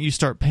 Why don't you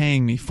start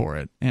paying me for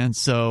it? And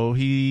so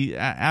he,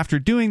 after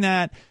doing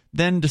that,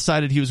 then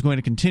decided he was going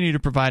to continue to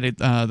provide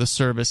the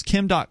service.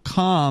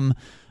 Kim.com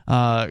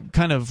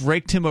kind of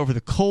raked him over the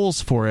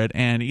coals for it,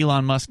 and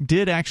Elon Musk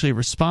did actually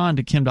respond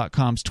to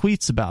Kim.com's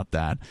tweets about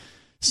that.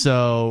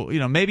 So,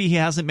 maybe he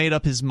hasn't made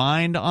up his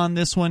mind on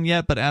this one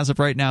yet, but as of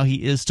right now,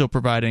 he is still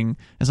providing,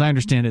 as I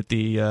understand it,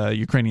 the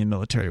Ukrainian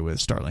military with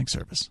Starlink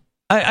service.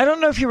 I don't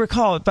know if you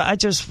recall it, but I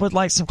just would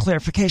like some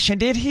clarification.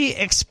 Did he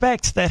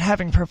expect that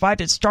having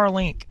provided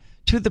Starlink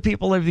to the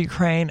people of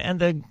Ukraine and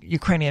the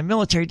Ukrainian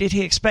military, did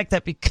he expect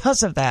that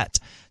because of that,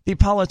 the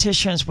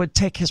politicians would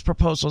take his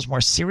proposals more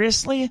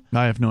seriously?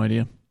 I have no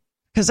idea.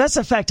 Because that's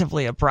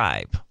effectively a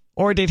bribe.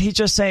 Or did he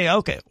just say,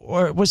 okay,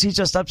 or was he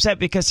just upset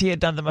because he had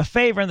done them a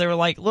favor and they were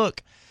like,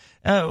 look,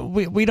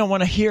 we don't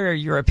want to hear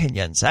your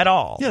opinions at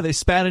all? Yeah, they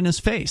spat in his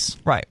face.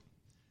 Right.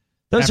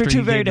 Those are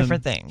two very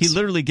different things. He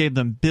literally gave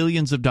them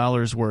billions of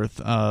dollars worth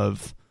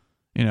of,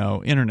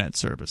 internet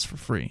service for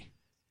free.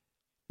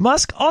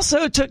 Musk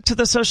also took to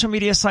the social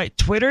media site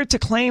Twitter to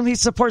claim he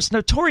supports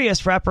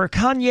notorious rapper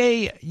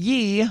Kanye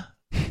Ye,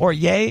 or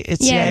Ye,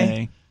 it's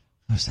Ye.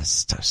 Oh, that's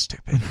so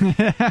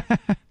stupid.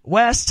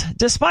 West,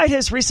 despite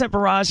his recent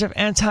barrage of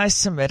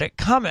anti-Semitic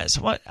comments.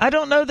 I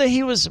don't know that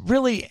he was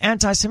really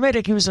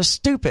anti-Semitic. He was a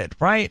stupid,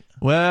 right?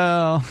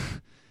 Well,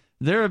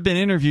 there have been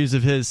interviews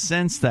of his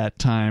since that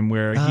time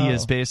where he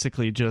has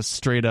basically just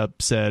straight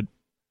up said,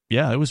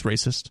 yeah, it was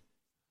racist.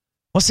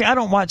 Well, see, I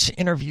don't watch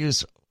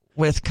interviews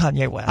with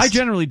Kanye West. I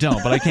generally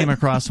don't, but I came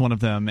across one of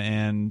them,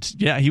 and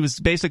yeah, he was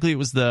basically, who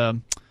was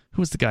the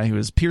guy who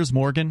was, Piers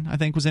Morgan, I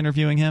think, was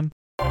interviewing him.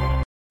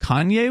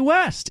 Kanye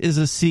West is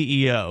a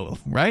CEO,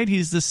 right?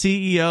 He's the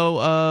CEO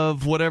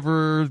of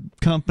whatever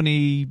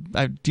company.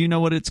 Do you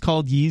know what it's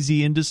called?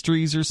 Yeezy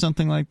Industries or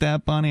something like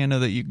that, Bonnie? I know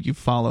that you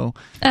follow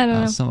I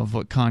don't know. Some of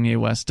what Kanye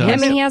West does. I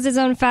mean, he has his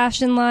own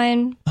fashion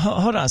line.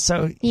 Hold on.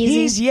 So Yeezy?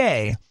 he's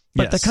Ye,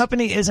 but Yes. the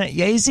company isn't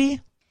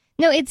Yeezy?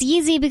 No, it's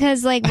Yeezy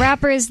because,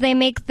 rappers, they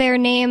make their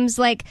names,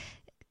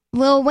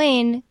 Lil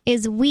Wayne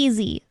is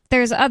Wheezy.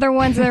 There's other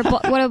ones that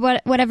are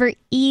whatever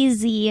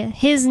Easy.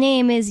 His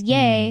name is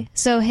Ye,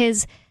 so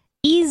his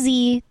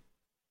Easy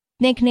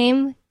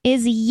nickname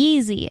is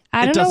Yeezy.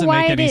 I don't know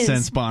why it doesn't make it any is.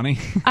 sense, Bonnie.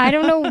 I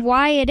don't know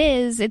why it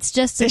is. It's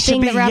just a It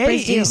thing should that be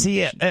rappers do.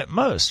 Easy at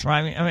most,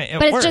 right? I mean,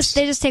 But it's worst. just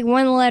they just take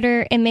one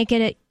letter and make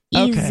it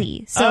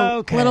easy. So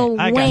Okay.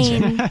 Little I got you.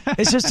 Wayne.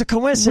 It's just a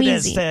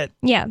coincidence Wheezy. that.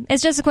 Yeah,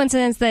 it's just a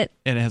coincidence that.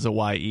 And it has a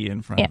Y-E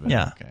in front of it.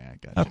 Yeah. Okay, I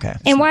got you. Okay.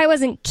 And why it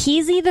wasn't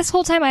Keezy this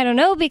whole time, I don't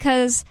know,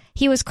 because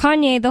he was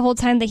Kanye the whole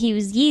time that he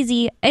was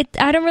Yeezy.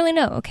 I don't really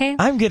know, okay?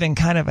 I'm getting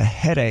kind of a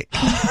headache.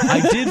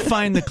 I did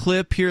find the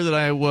clip here that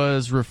I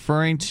was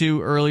referring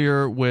to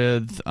earlier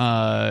with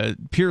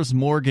Piers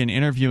Morgan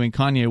interviewing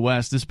Kanye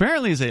West. This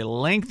apparently is a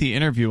lengthy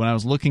interview. When I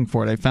was looking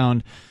for it, I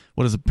found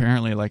what is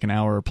apparently like an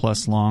hour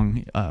plus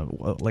long,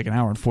 like an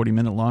hour and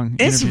 40-minute long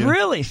It's interview.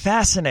 really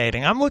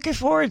fascinating. I'm looking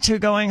forward to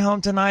going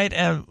home tonight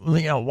and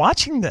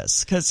watching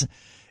this because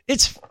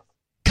it's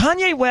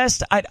Kanye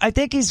West. I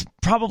think he's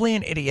probably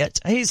an idiot.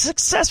 He's a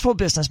successful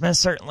businessman,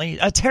 certainly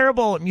a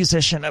terrible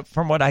musician,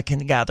 from what I can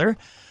gather.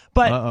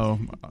 But Uh-oh.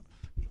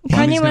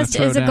 Kanye West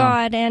is a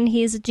god and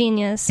he's a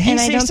genius. And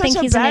I don't he's think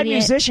such he's a an bad idiot.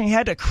 musician. He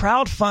had to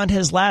crowdfund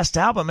his last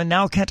album and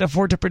now can't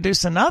afford to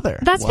produce another.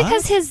 That's What?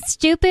 because his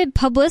stupid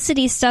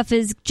publicity stuff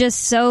is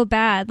just so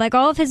bad.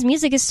 All of his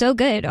music is so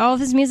good. All of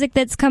his music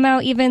that's come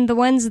out, even the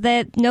ones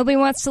that nobody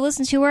wants to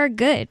listen to, are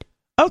good.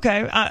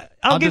 Okay,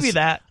 I'll give you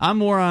that. I'm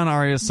more on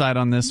Arya's side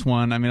on this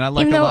one. I mean, I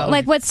like Even a though, lot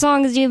of... what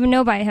songs do you even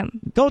know by him?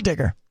 Gold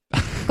Digger.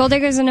 Gold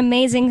Digger's an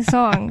amazing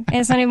song, and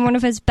it's not even one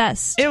of his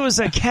best. It was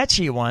a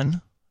catchy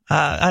one.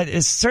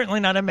 It's certainly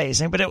not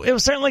amazing, but it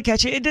was certainly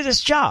catchy. It did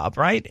its job,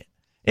 right?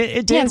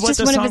 It did it's what just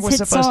the one of song his was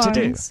hit supposed to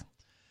do. songs.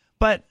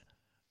 But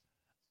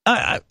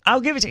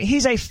I'll give it to you.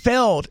 He's a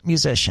failed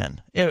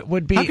musician. It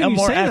would be How can a you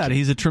more say that? accurate.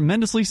 He's a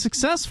tremendously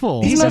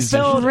successful He's a most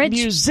failed rich-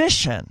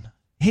 musician.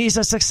 He's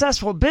a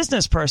successful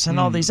business person,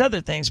 all these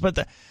other things.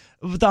 But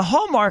the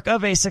hallmark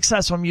of a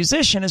successful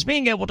musician is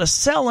being able to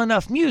sell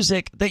enough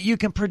music that you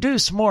can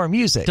produce more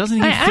music. Doesn't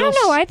he I don't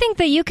know. I think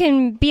that you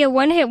can be a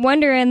one-hit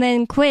wonder and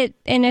then quit,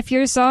 and if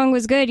your song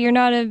was good, you're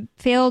not a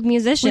failed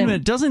musician. Wait a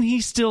minute. Doesn't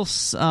he still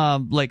sell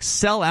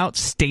out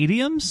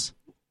stadiums?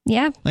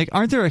 Yeah.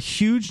 Aren't there a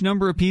huge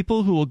number of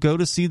people who will go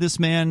to see this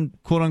man,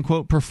 quote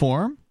unquote,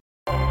 perform?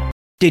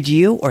 Did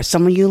you or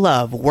someone you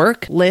love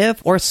work,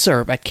 live, or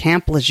serve at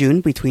Camp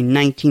Lejeune between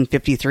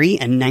 1953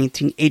 and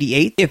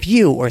 1988? If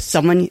you or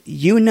someone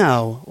you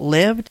know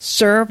lived,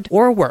 served,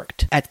 or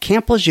worked at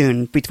Camp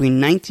Lejeune between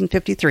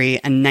 1953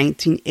 and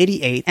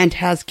 1988 and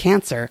has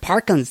cancer,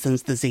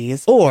 Parkinson's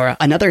disease, or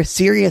another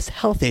serious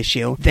health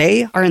issue,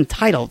 they are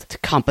entitled to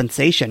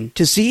compensation.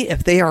 To see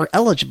if they are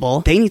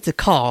eligible, they need to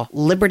call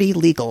Liberty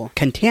Legal.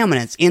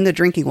 Contaminants in the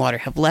drinking water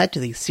have led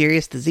to these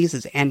serious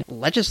diseases, and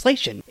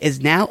legislation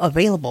is now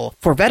available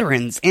for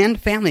veterans and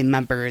family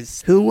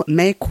members who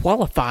may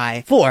qualify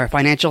for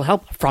financial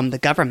help from the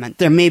government.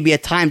 There may be a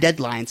time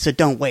deadline, so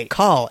don't wait.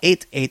 Call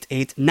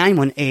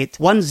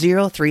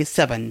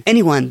 888-918-1037.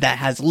 Anyone that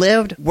has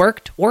lived,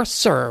 worked, or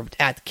served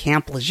at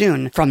Camp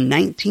Lejeune from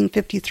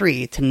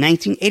 1953 to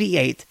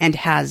 1988 and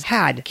has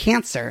had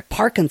cancer,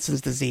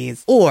 Parkinson's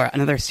disease, or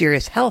another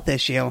serious health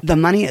issue, the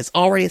money is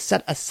already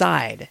set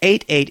aside.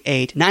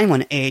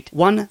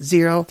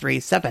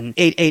 888-918-1037.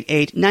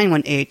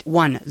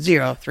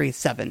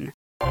 888-918-1037.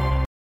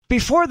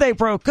 Before they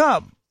broke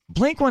up,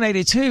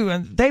 Blink-182,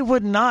 and they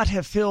would not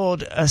have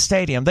filled a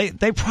stadium.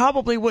 They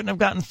probably wouldn't have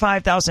gotten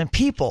 5,000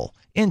 people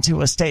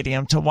into a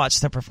stadium to watch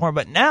them perform.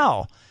 But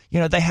now,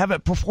 they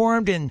haven't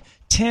performed in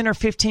 10 or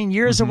 15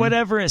 years or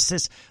whatever. It's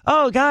this,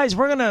 oh, guys,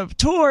 we're going to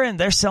tour, and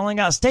they're selling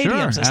out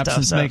stadiums and stuff.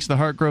 Absence makes the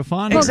heart grow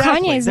fond. Well,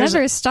 Exactly. Kanye's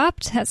never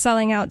stopped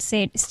selling out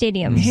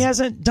stadiums. He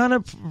hasn't done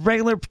a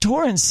regular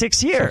tour in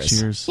 6 years.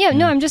 6 years. Yeah,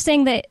 no, I'm just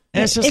saying that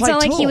And it's it's just like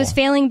not like he Tool. was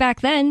failing back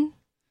then.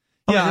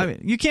 Yeah, I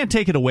mean, you can't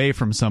take it away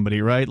from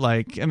somebody, right?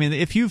 Like, I mean,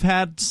 if you've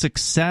had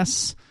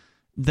success,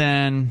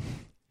 then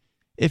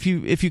if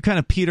you kind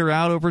of peter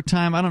out over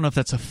time, I don't know if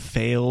that's a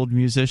failed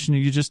musician.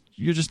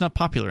 You're just not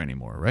popular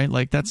anymore, right?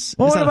 Like that's.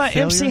 Well, is what that a about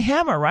failure? MC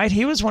Hammer? Right,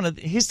 he was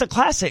he's the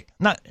classic.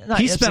 Not He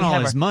MC spent all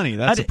Hammer. his money.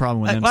 That's the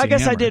problem with MC I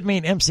guess Hammer. I did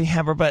mean MC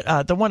Hammer,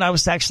 but the one I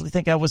was actually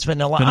thinking of was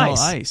Vanilla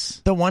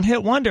Ice. The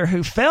one-hit wonder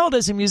who failed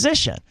as a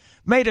musician,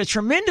 made a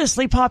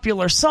tremendously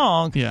popular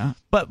song,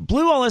 but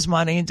blew all his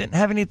money and didn't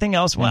have anything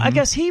else. Well, I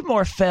guess he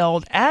more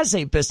failed as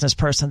a business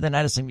person than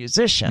as a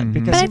musician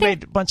because he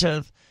made a bunch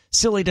of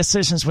silly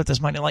decisions with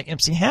his money like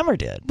MC Hammer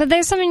did. But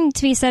there's something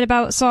to be said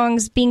about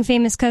songs being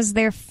famous because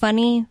they're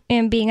funny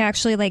and being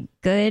actually like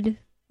good.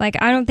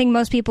 Like, I don't think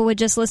most people would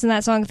just listen to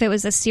that song if it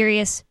was a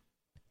serious.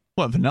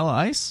 What, Vanilla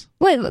Ice?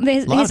 What,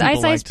 his Ice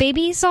Ice liked.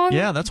 Baby song?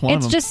 Yeah, that's one of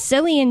It's them. just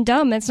silly and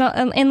dumb. It's not,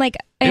 and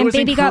was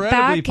Baby Got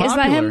incredibly Back. Is that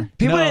popular. him?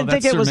 People No, didn't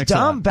think that's it was Sir Mix-a-Lot.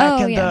 dumb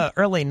back Oh, in yeah. the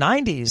early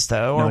 90s,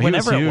 though, No, or he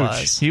whenever was it huge.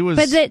 was. He was.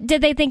 But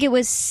did they think it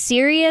was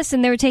serious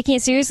and they were taking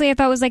it seriously? I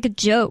thought it was like a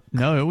joke.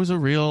 No, it was a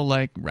real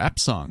rap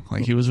song.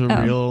 Like he was a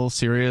real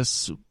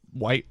serious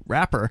white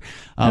rapper.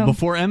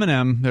 Before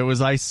Eminem, there was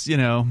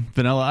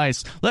Vanilla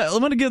Ice. I'm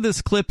going to give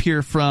this clip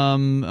here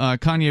from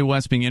Kanye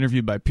West being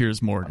interviewed by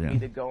Piers Morgan.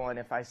 To go on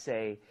if I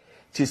say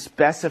to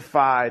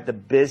specify the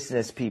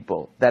business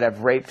people that have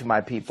raped my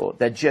people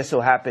that just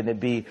so happen to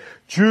be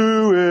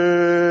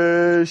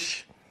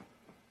Jewish.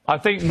 I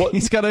think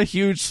he's got a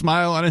huge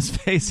smile on his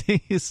face.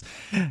 He's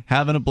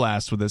having a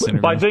blast with this interview.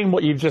 By doing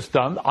what you've just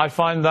done, I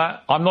find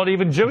that I'm not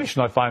even Jewish,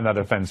 and I find that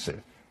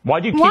offensive. Why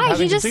do you keep Why?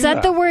 having He just to do said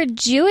that? the word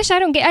Jewish? I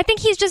don't get. I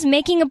think he's just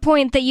making a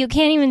point that you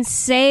can't even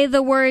say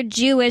the word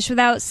Jewish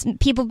without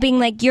people being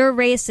like, you're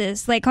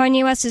racist. Like,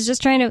 Kanye West is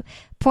just trying to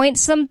point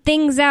some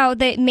things out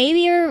that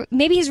maybe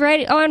he's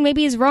right on,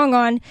 maybe he's wrong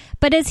on.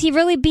 But is he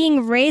really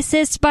being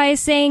racist by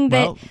saying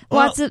that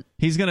lots of...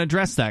 He's going to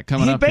address that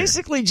coming He up here.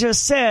 basically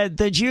just said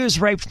the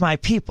Jews raped my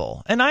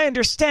people, and I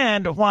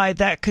understand why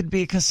that could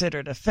be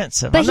considered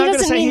offensive. But I'm he not going to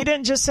doesn't say mean- he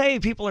didn't just say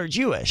people are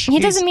Jewish. He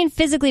doesn't mean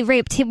physically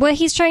raped. What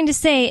he's trying to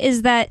say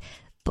is that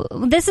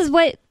this is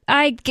what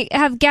I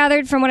have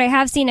gathered from what I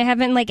have seen. I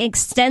haven't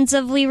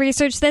extensively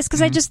researched this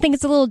because I just think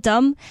it's a little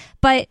dumb.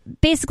 But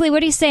basically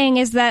what he's saying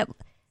is that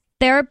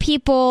there are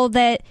people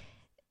that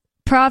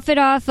profit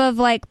off of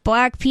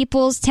black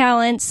people's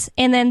talents,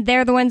 and then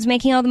they're the ones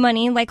making all the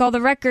money, like all the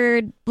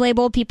record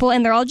label people,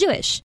 and they're all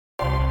Jewish.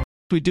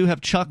 We do have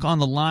Chuck on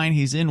the line.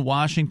 He's in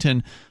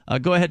Washington.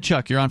 Go ahead,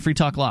 Chuck. You're on Free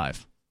Talk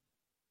Live.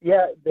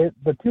 Yeah,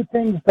 the two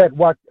things that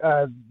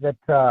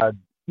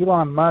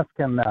Elon Musk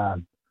and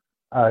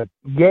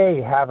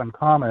Ye have in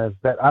common is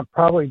that I'm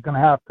probably going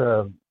to have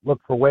to look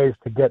for ways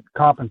to get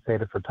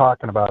compensated for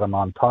talking about him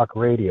on talk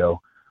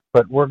radio.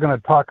 But we're going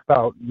to talk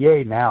about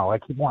Ye now. I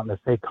keep wanting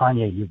to say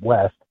Kanye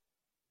West.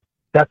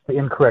 That's the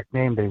incorrect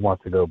name that he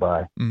wants to go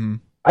by. Mm-hmm.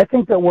 I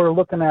think that we're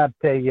looking at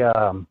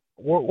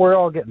we're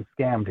all getting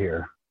scammed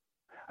here.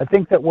 I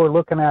think that we're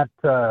looking at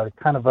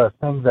kind of a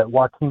thing that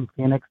Joaquin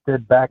Phoenix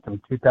did back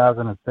in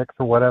 2006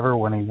 or whatever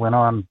when he went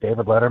on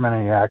David Letterman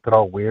and he acted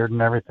all weird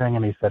and everything,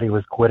 and he said he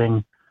was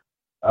quitting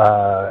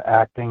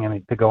acting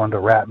and to go into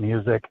rap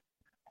music.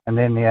 And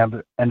then he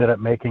ended up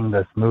making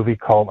this movie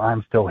called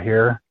I'm Still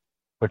Here,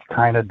 which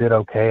kind of did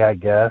okay, I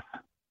guess.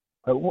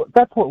 But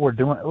that's what we're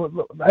doing.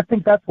 I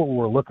think that's what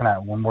we're looking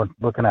at when we're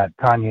looking at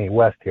Kanye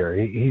West here.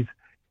 He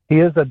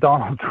is a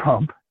Donald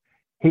Trump.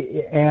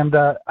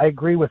 I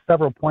agree with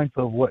several points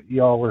of what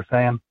y'all were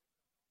saying.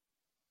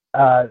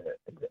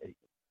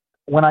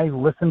 when I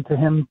listen to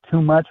him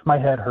too much, my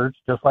head hurts,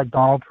 just like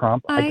Donald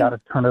Trump. I got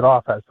to turn it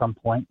off at some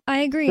point.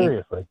 I agree.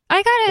 Seriously.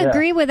 I got to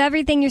agree with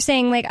everything you're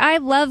saying. Like, I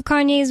love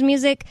Kanye's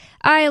music.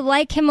 I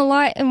like him a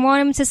lot and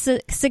want him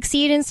to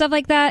succeed and stuff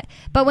like that.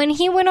 But when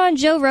he went on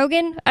Joe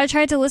Rogan, I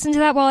tried to listen to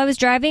that while I was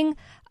driving.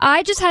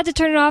 I just had to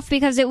turn it off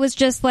because it was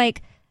just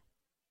like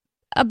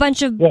a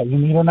bunch of... Yeah, you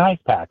need an ice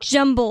pack.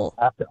 Jumble.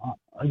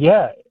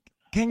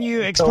 Can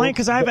you explain?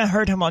 Because I haven't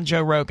heard him on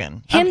Joe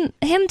Rogan.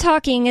 Him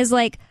talking is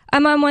like,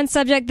 I'm on one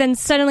subject, then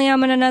suddenly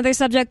I'm on another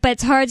subject, but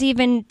it's hard to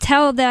even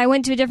tell that I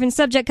went to a different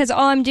subject because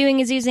all I'm doing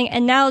is using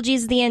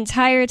analogies the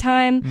entire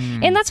time.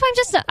 And that's why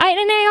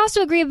I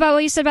also agree about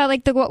what you said about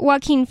like the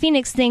Joaquin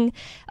Phoenix thing.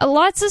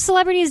 Lots of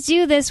celebrities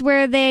do this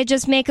where they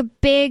just make a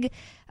big...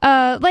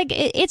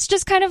 it's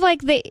just kind of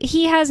like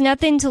he has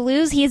nothing to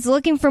lose. He's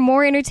looking for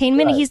more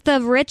entertainment. Right. He's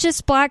the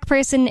richest black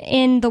person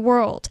in the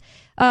world.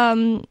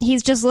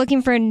 He's just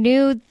looking for a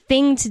new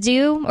thing to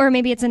do, or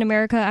maybe it's in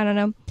America. I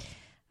don't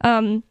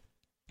know.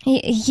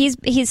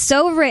 He's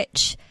so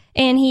rich,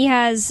 and he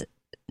has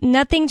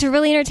nothing to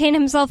really entertain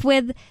himself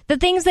with. The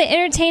things that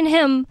entertain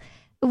him,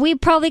 we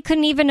probably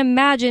couldn't even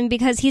imagine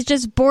because he's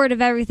just bored of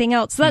everything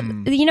else. That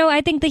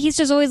I think that he's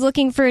just always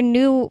looking for a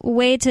new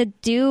way to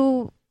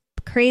do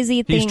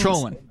crazy things. He's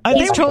trolling.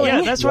 He's trolling.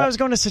 Yeah, that's what I was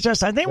going to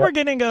suggest. I think we're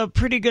getting a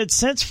pretty good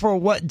sense for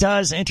what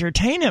does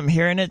entertain him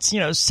here, and it's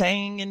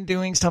saying and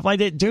doing stuff like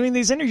that, doing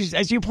these interviews.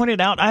 As you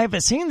pointed out, I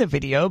haven't seen the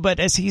video,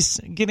 but as he's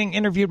getting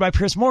interviewed by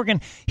Piers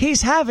Morgan,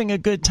 he's having a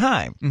good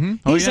time.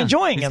 Mm-hmm. He's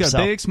enjoying himself. He's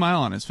got a big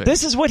smile on his face.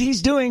 This is what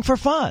he's doing for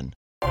fun.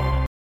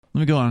 Let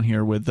me go on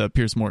here with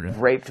Piers Morgan.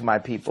 Raped my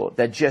people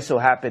that just so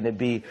happen to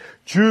be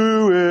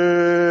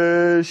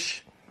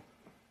Jewish.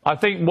 I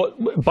think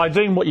by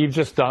doing what you've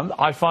just done,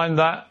 I find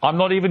that I'm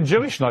not even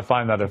Jewish and I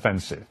find that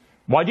offensive.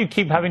 Why do you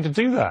keep having to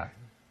do that?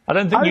 I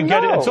don't think you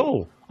get it at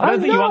all. I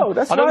don't think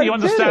you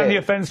understand the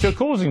offense you're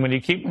causing when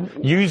you keep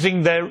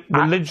using their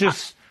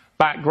religious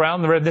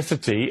background, their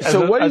ethnicity as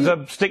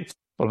a stick to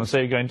and say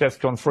you're going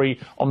DEFCON 3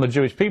 on the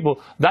Jewish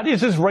people. That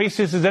is as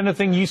racist as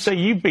anything you say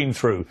you've been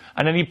through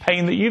and any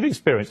pain that you've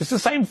experienced. It's the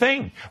same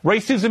thing.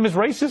 Racism is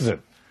racism.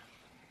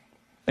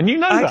 And you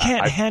know that. I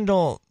can't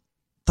handle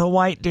the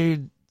white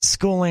dude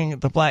schooling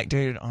the black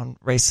dude on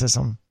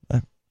racism.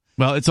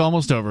 Well, it's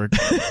almost over.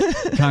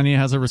 Kanye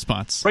has a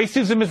response.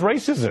 Racism is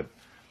racism.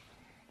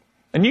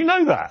 And you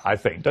know that, I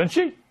think, don't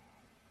you?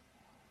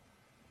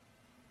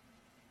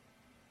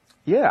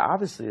 Yeah,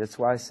 obviously. That's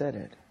why I said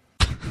it.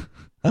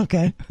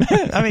 Okay.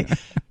 I mean,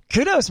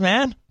 kudos,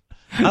 man.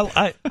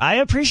 I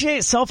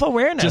appreciate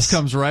self-awareness. Just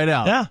comes right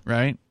out. Yeah.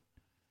 Right?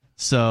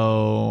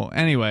 So,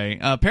 anyway,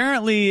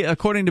 apparently,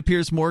 according to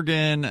Piers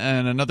Morgan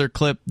and another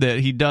clip, that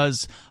he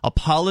does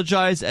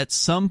apologize at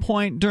some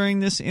point during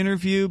this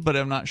interview, but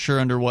I'm not sure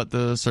under what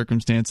the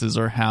circumstances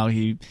or how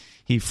he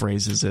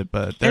phrases it.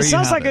 But there it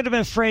sounds like it would have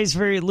been phrased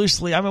very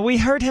loosely. I mean, we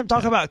heard him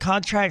talk about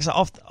contracts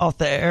off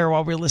the air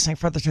while we were listening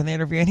further to the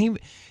interview, and he,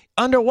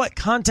 under what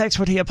context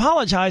would he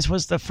apologize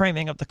was the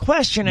framing of the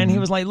question, and he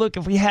was like, look,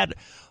 if we had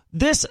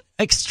this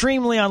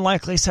extremely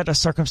unlikely set of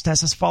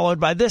circumstances followed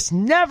by this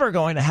never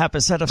going to happen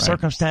set of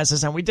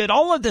circumstances, and we did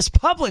all of this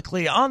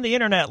publicly on the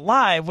internet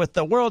live with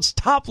the world's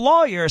top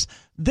lawyers,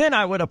 then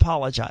I would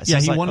apologize. Yeah,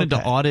 he wanted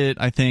to audit,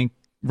 I think,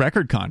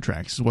 record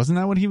contracts. Wasn't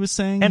that what he was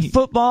saying? And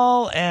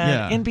football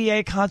and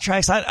NBA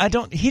contracts.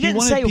 He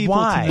didn't say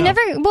why.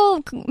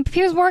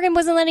 Piers Morgan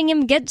wasn't letting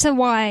him get to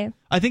why.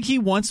 I think he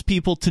wants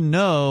people to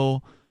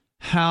know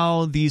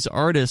how these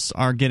artists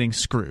are getting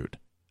screwed.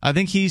 I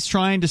think he's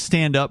trying to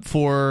stand up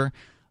for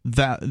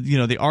that,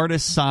 the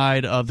artist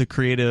side of the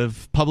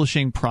creative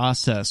publishing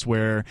process,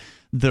 where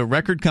the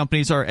record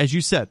companies are, as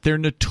you said, they're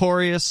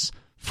notorious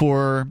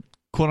for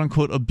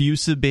quote-unquote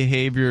abusive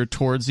behavior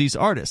towards these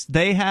artists.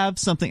 They have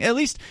something, at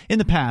least in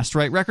the past,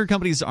 right? Record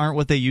companies aren't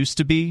what they used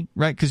to be,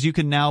 right? Because you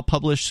can now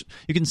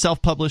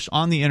self-publish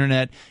on the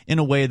internet in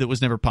a way that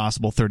was never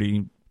possible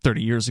 30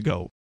 years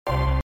ago.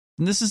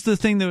 And this is the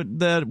thing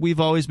that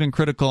we've always been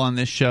critical on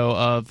this show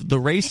of the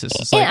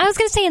racists. I was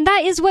going to say, and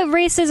that is what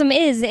racism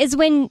is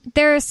when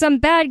there are some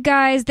bad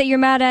guys that you're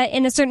mad at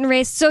in a certain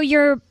race, so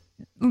you're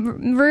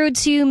rude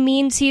to,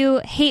 mean to,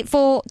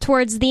 hateful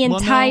towards the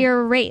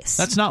entire race.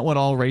 That's not what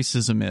all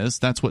racism is.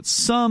 That's what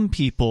some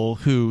people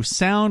who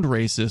sound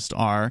racist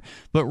are.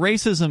 But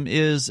racism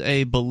is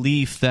a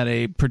belief that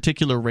a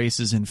particular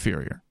race is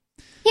inferior.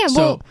 Yeah,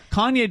 so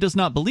Kanye does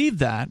not believe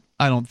that,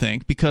 I don't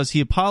think, because he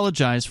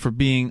apologized for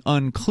being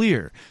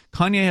unclear.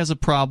 Kanye has a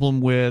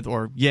problem with,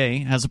 or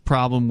Ye has a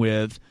problem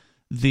with,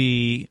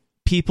 the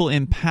people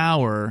in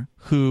power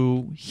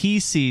who he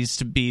sees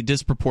to be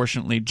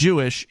disproportionately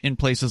Jewish in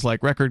places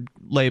like record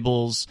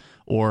labels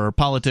or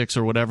politics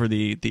or whatever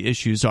the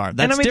issues are.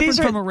 That's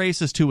different from a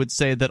racist who would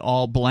say that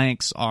all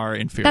blanks are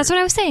inferior. That's what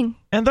I was saying.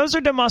 And those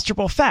are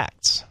demonstrable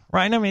facts,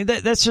 right? I mean,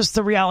 that's just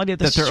the reality of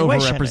the That they're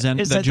situation. overrepresented.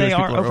 Is that that Jewish they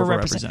are people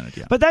overrepresented.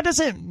 Yeah. But that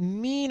doesn't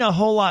mean a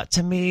whole lot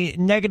to me,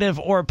 negative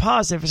or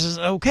positive. It's just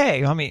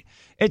okay. I mean,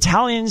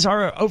 Italians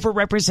are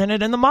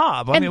overrepresented in the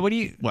mob. I mean, what do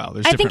you? Well,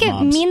 there's I think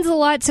different it mobs. means a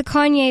lot to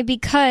Kanye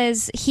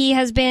because he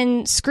has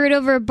been screwed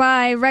over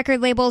by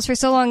record labels for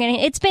so long, and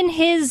it's been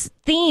his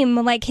theme,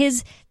 like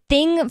his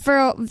thing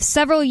for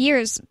several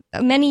years,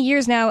 many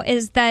years now,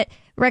 is that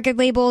record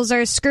labels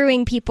are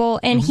screwing people,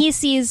 and he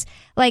sees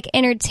like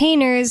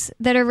entertainers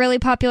that are really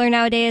popular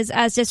nowadays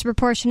as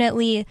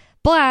disproportionately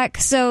black,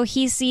 so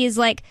he sees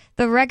like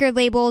the record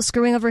labels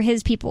screwing over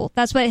his people.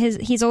 That's what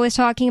he's always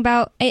talking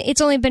about.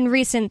 It's only been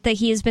recent that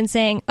he's been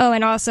saying, oh,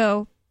 and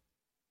also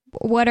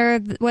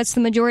what's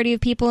the majority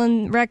of people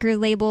in record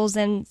labels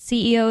and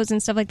CEOs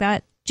and stuff like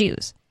that?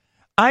 Jews.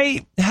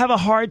 I have a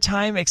hard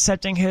time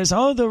accepting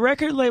the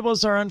record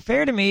labels are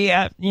unfair to me,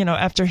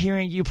 after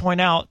hearing you point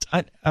out,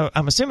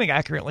 I'm assuming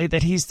accurately,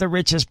 that he's the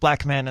richest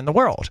black man in the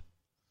world.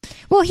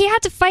 Well, he had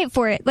to fight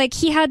for it. Like,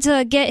 he had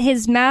to get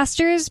his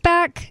masters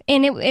back,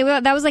 and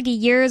that was like a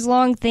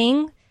years-long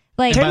thing.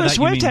 Like Taylor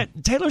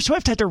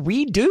Swift had to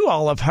redo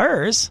all of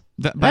hers.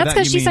 That's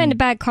because she signed a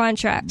bad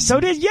contract. So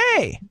did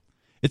Ye.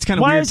 It's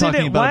kind of weird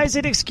talking about... Why is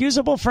it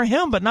excusable for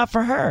him but not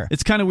for her?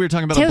 It's kind of weird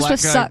talking about Taylor a black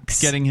Swift guy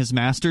sucks. getting his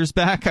masters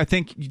back. I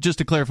think, just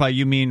to clarify,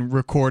 you mean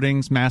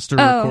recordings, master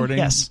recordings?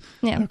 Yes.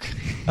 Yeah.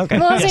 Okay.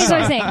 Well, that's what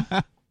I'm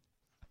saying.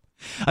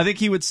 I think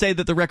he would say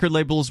that the record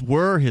labels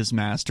were his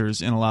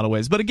masters in a lot of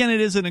ways. But again,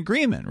 it is an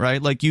agreement, right?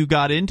 Like, you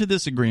got into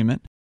this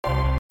agreement.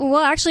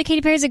 Well, actually,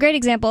 Katy Perry's a great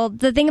example.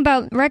 The thing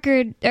about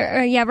record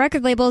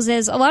labels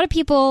is a lot of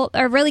people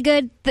are really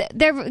good.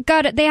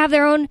 They have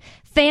their own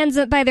fans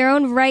by their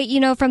own right,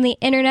 from the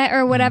internet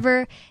or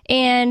whatever,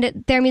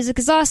 and their music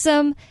is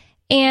awesome,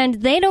 and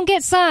they don't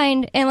get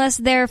signed unless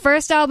their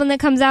first album that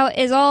comes out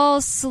is all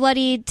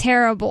slutty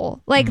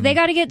terrible. Like, they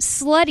got to get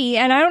slutty,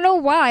 and I don't know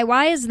why.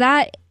 Why is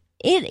that?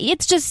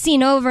 It's just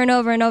seen over and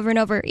over and over and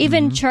over.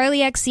 Even Charli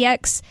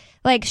XCX,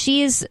 like,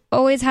 she's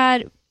always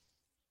had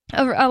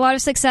a lot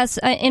of success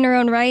in her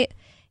own right,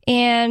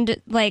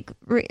 and like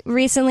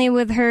recently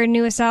with her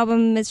newest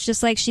album, it's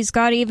just like she's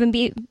got to even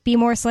be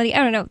more slutty. I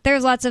don't know.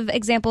 There's lots of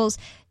examples.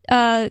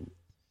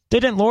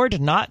 Didn't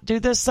Lorde not do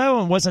this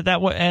though? And wasn't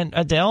that what? And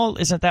Adele,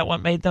 isn't that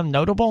what made them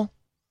notable?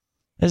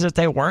 Is that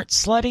they weren't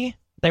slutty?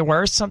 They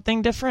were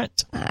something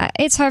different.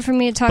 It's hard for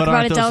me to talk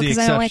about Adele because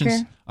I don't like her.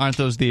 Aren't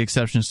those the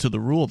exceptions to the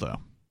rule, though?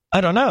 I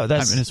don't know.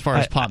 As far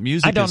as pop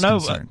music I don't is know.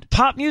 concerned.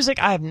 Pop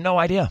music, I have no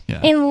idea.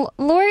 Yeah. And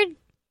Lorde,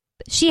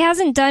 she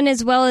hasn't done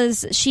as well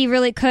as she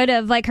really could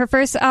have. Like, her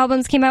first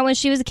albums came out when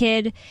she was a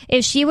kid.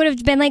 If she would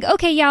have been like,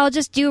 okay, yeah, I'll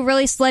just do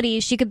really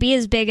slutty, she could be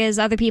as big as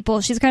other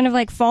people. She's kind of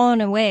like fallen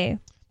away.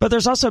 But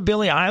there's also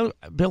Billie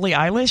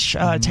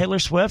Eilish, Taylor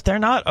Swift. They're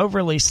not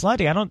overly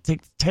slutty. I don't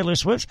think Taylor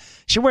Swift,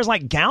 she wears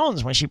like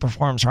gowns when she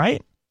performs,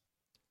 right?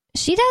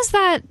 She does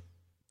that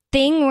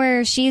thing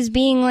where she's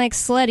being like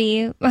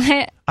slutty.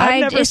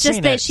 It's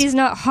just that she's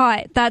not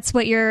hot. That's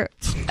what you're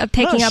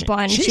picking up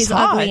on. She's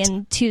ugly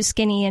and too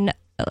skinny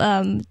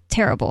and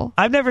terrible.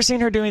 I've never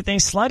seen her do anything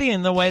slutty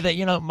in the way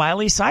that,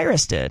 Miley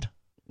Cyrus did.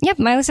 Yep,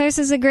 Miley Cyrus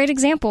is a great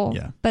example.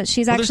 Yeah. But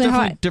she's there's actually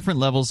definitely hot. different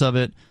levels of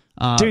it.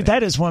 Dude,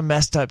 that is one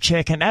messed up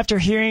chick. And after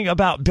hearing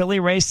about Billy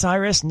Ray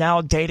Cyrus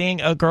now dating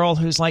a girl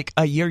who's like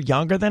a year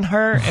younger than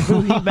her, and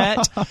who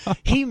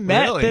he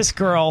met Really? this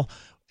girl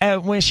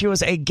when she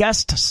was a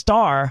guest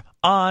star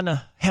on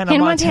Hannah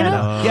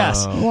Montana.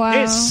 Yes.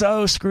 Wow. It's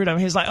so screwed up.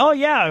 He's like, oh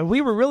yeah, we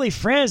were really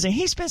friends, and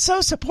he's been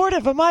so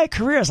supportive of my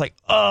career. It's like,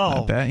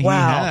 oh, I bet he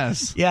wow.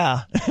 has.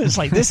 Yeah. It's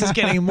like, this is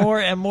getting more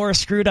and more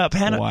screwed up.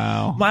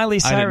 Wow. Miley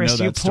Cyrus,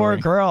 you poor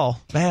girl.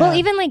 Man. Well,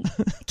 even like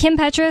Kim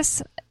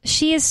Petras,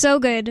 she is so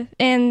good,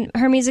 and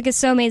her music is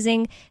so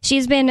amazing.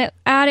 She's been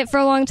at it for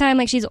a long time.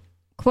 Like, she's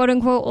quote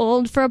unquote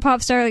old for a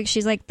pop star. Like,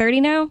 she's like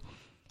 30 now.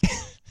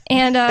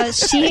 And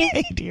she I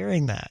hate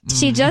hearing that.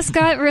 She just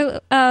got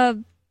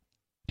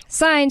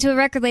signed to a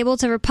record label,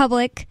 to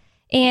Republic,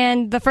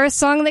 and the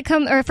first album that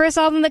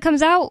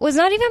comes out was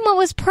not even what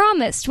was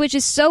promised, which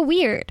is so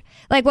weird.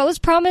 Like, what was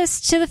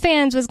promised to the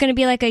fans was going to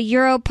be like a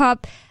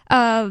Europop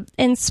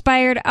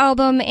inspired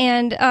album,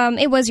 and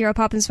it was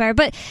Europop inspired,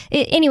 but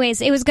anyways,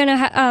 it was going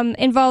to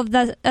involve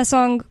a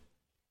song.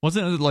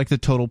 Wasn't it like the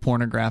total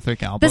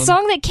pornographic album? The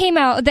song that came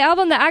out, the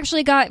album that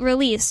actually got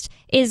released,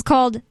 is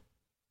called.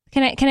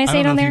 Can I say it on there?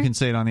 I don't know if you can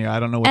say it on the air. I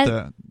don't know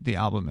what the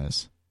album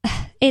is.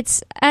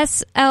 It's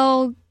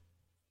SL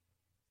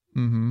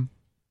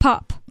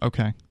Pop.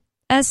 Okay.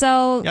 SL.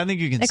 Yeah, I think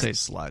you can say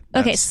slut.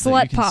 Okay,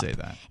 slut you can pop. Say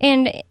that.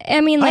 And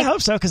I mean, like, I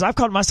hope so, because I've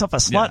called myself a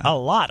slut a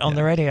lot on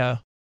the radio.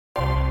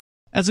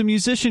 As a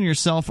musician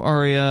yourself,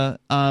 Aria,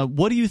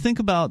 what do you think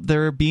about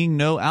there being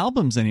no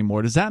albums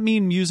anymore? Does that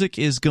mean music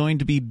is going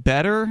to be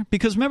better?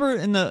 Because remember,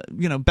 in the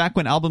back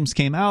when albums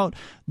came out,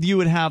 you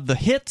would have the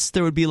hits.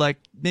 There would be like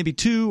maybe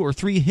 2 or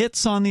 3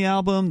 hits on the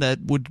album that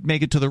would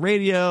make it to the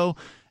radio,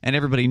 and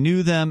everybody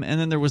knew them. And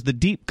then there was the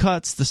deep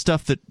cuts, the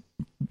stuff that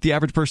the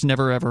average person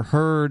never ever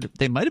heard.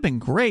 They might have been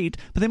great,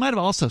 but they might have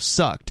also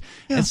sucked.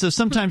 Yeah. And so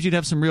sometimes you'd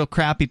have some real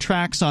crappy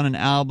tracks on an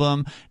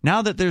album.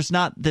 Now that there's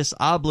not this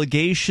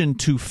obligation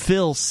to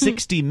fill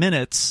 60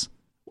 minutes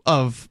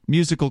of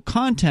musical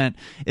content,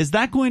 is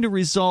that going to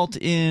result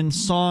in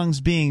songs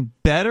being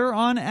better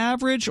on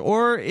average,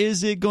 or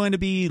is it going to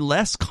be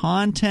less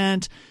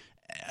content?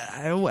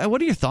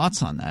 What are your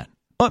thoughts on that?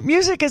 Well,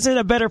 music is in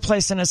a better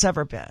place than it's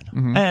ever been.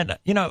 Mm-hmm. And,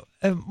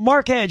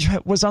 Mark Edge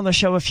was on the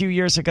show a few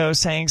years ago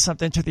saying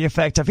something to the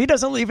effect of he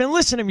doesn't even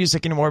listen to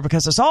music anymore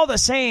because it's all the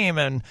same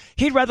and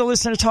he'd rather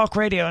listen to talk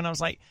radio. And I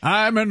was like,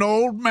 I'm an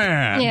old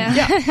man.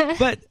 Yeah.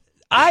 But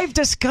I've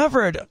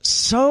discovered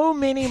so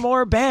many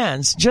more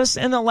bands just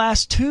in the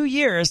last 2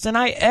 years than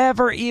I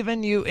ever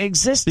even knew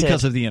existed.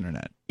 Because of the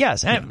internet.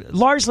 Yes, and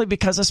largely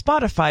because of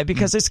Spotify,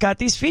 because it's got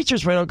these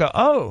features where it'll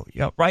go,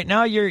 right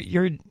now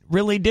you're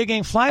really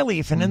digging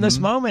Flyleaf and in this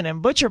moment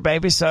and Butcher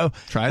Baby, so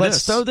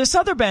let's throw this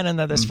other band in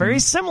there that's very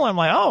similar. I'm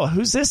like,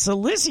 who's this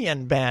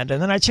Elysian band?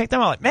 And then I check them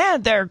out, like,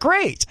 man, they're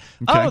great.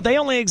 Okay. They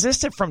only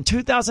existed from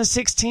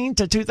 2016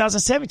 to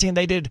 2017.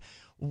 They did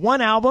one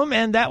album,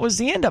 and that was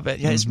the end of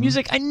it. It's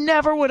music I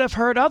never would have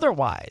heard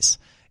otherwise.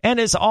 And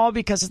it's all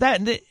because of that.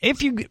 And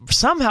if you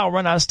somehow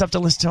run out of stuff to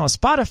listen to on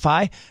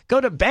Spotify,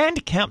 go to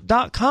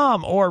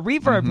Bandcamp.com or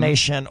Reverb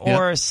Nation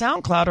or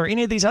SoundCloud or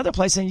any of these other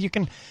places, and you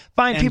can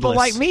find people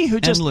like me who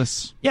just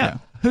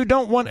who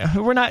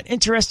we're not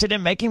interested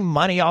in making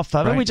money off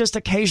of it. We just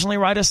occasionally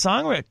write a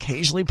song or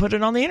occasionally put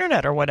it on the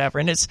internet or whatever.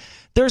 And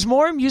there's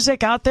more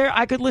music out there.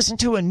 I could listen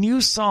to a new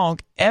song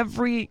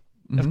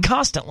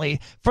constantly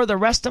for the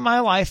rest of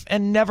my life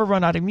and never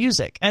run out of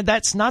music. And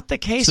that's not the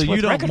case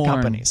with record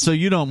companies. So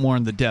you don't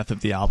mourn the death of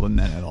the album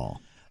then at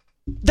all?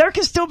 There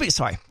can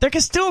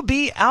still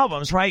be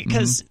albums, right?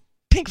 Because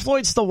Pink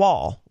Floyd's The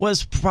Wall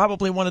was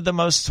probably one of the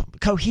most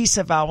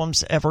cohesive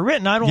albums ever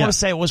written. I don't want to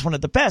say it was one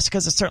of the best,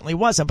 because it certainly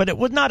wasn't, but it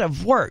would not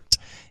have worked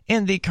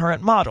in the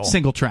current model.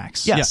 Single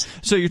tracks. Yes. Yeah.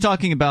 So you're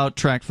talking about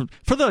track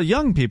for the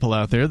young people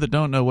out there that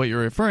don't know what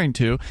you're referring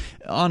to.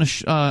 On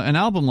an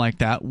album like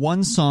that,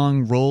 one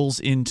song rolls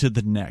into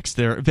the next.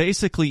 There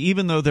basically,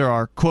 even though there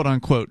are quote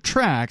unquote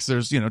tracks,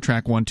 there's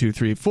track 1, 2,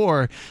 3,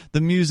 4.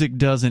 The music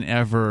doesn't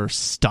ever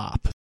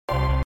stop.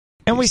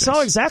 And we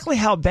saw exactly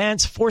how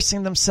bands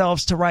forcing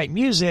themselves to write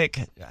music,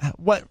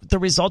 what the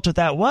result of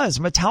that was.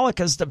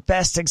 Metallica's the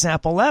best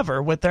example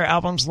ever with their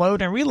albums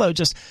Load and Reload,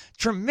 just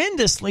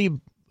tremendously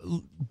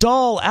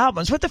dull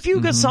albums with a few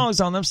good songs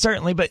on them,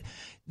 certainly, but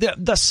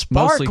the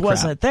spark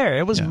wasn't there.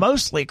 It was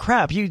mostly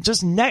crap. You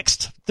just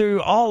nexted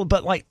through all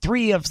but like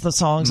 3 of the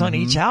songs on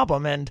each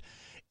album, and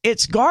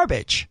it's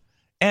garbage.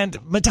 And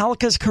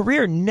Metallica's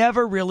career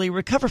never really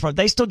recovered from it.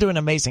 They still do an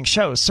amazing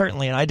shows,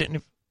 certainly, and I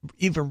didn't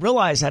even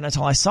realize that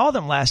until I saw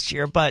them last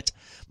year. But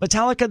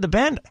Metallica, the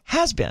band,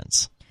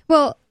 has-beens.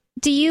 Well,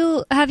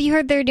 have you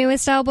heard their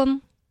newest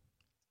album?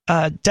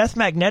 Death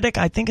Magnetic,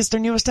 I think, is their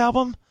newest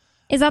album.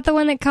 Is that the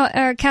one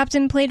that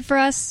Captain played for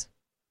us?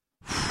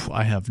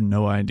 I have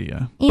no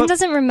idea. Ian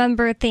doesn't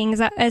remember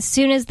things. As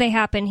soon as they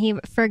happen, he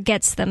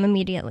forgets them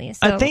immediately.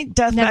 So I think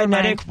Death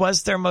Magnetic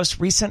was their most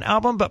recent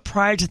album, but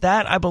prior to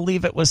that, I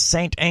believe it was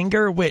Saint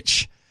Anger,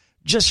 which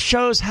just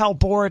shows how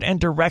bored and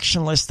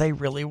directionless they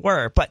really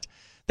were. But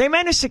they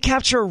managed to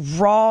capture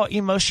raw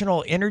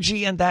emotional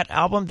energy in that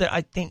album that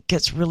I think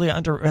gets really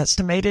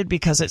underestimated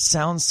because it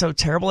sounds so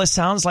terrible. It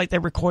sounds like they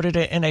recorded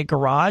it in a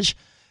garage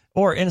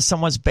or in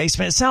someone's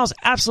basement. It sounds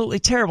absolutely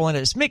terrible, and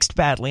it's mixed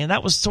badly, and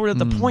that was sort of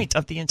the point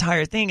of the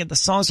entire thing, and the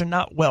songs are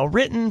not well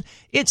written.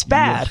 It's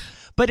bad,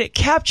 but it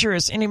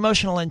captures an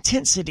emotional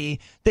intensity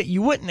that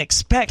you wouldn't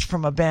expect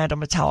from a band of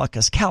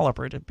Metallica's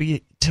caliber to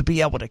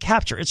be able to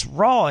capture. It's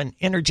raw and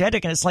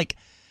energetic, and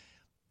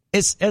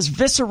it's as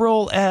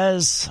visceral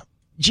as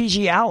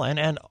G.G. Allen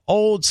and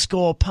old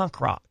school punk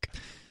rock.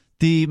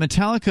 The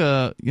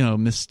Metallica,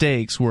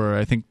 mistakes were,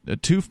 I think,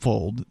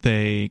 twofold.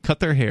 They cut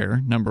their hair,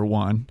 number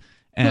one,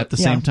 at the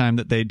same time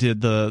that they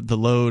did the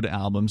Load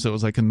album. So it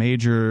was like a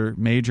major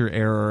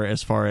error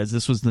as far as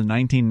this was the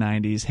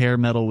 1990s. Hair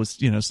metal was,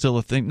 still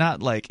a thing,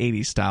 not like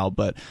 80s style,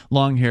 but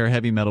long hair,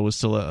 heavy metal was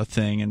still a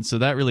thing. And so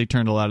that really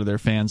turned a lot of their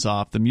fans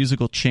off. The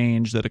musical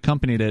change that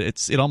accompanied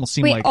it, it almost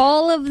seemed like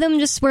all of them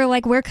just were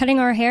like, we're cutting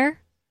our hair?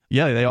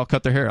 Yeah, they all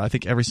cut their hair. I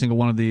think every single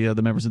one of the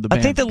members of the band.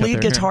 I think the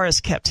lead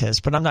guitarist kept his,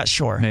 but I'm not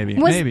sure. Maybe.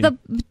 Was the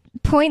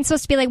point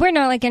supposed to be like, we're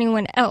not like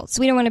anyone else.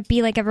 We don't want to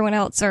be like everyone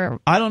else? Or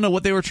I don't know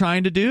what they were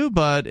trying to do,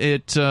 but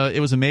it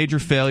was a major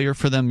failure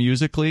for them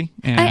musically,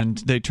 and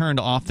they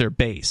turned off their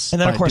bass.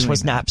 And then, of course,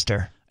 was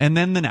Napster. And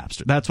then the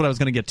Napster. That's what I was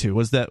going to get to,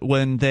 was that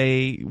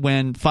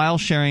when file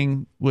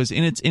sharing was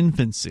in its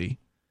infancy,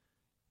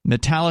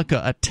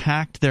 Metallica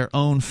attacked their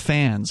own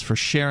fans for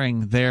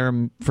sharing their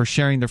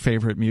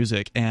favorite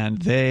music, and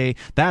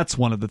that's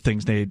one of the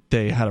things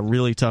they had a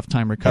really tough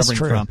time recovering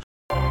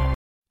from.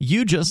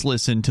 You just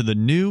listened to the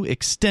new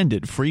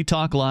extended Free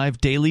Talk Live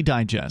Daily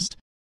Digest.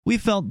 We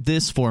felt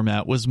this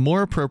format was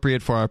more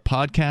appropriate for our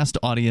podcast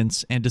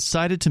audience and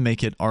decided to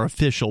make it our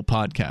official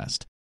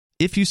podcast.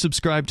 If you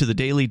subscribe to the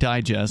Daily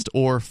Digest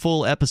or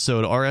full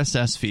episode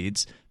RSS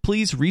feeds,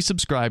 please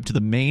resubscribe to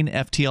the main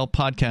FTL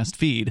podcast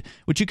feed,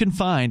 which you can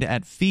find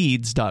at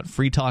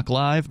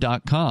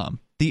feeds.freetalklive.com.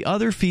 The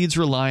other feeds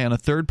rely on a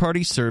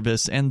third-party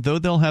service, and though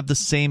they'll have the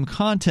same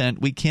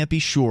content, we can't be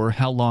sure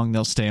how long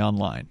they'll stay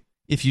online.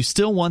 If you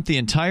still want the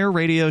entire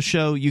radio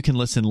show, you can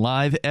listen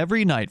live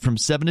every night from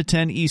 7 to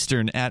 10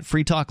 Eastern at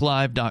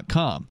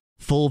freetalklive.com.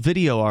 Full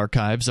video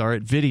archives are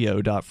at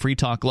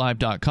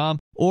video.freetalklive.com,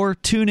 or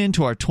tune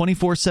into our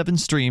 24/7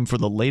 stream for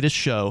the latest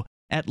show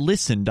at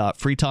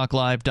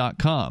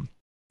listen.freetalklive.com.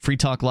 Free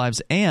Talk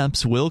Live's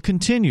amps will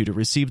continue to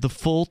receive the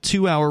full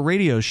 2-hour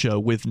radio show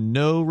with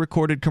no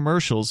recorded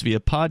commercials via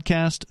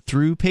podcast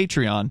through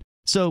Patreon,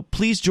 so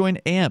please join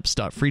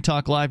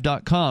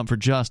amps.freetalklive.com for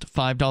just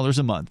 $5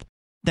 a month.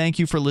 Thank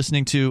you for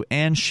listening to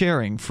and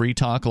sharing Free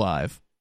Talk Live.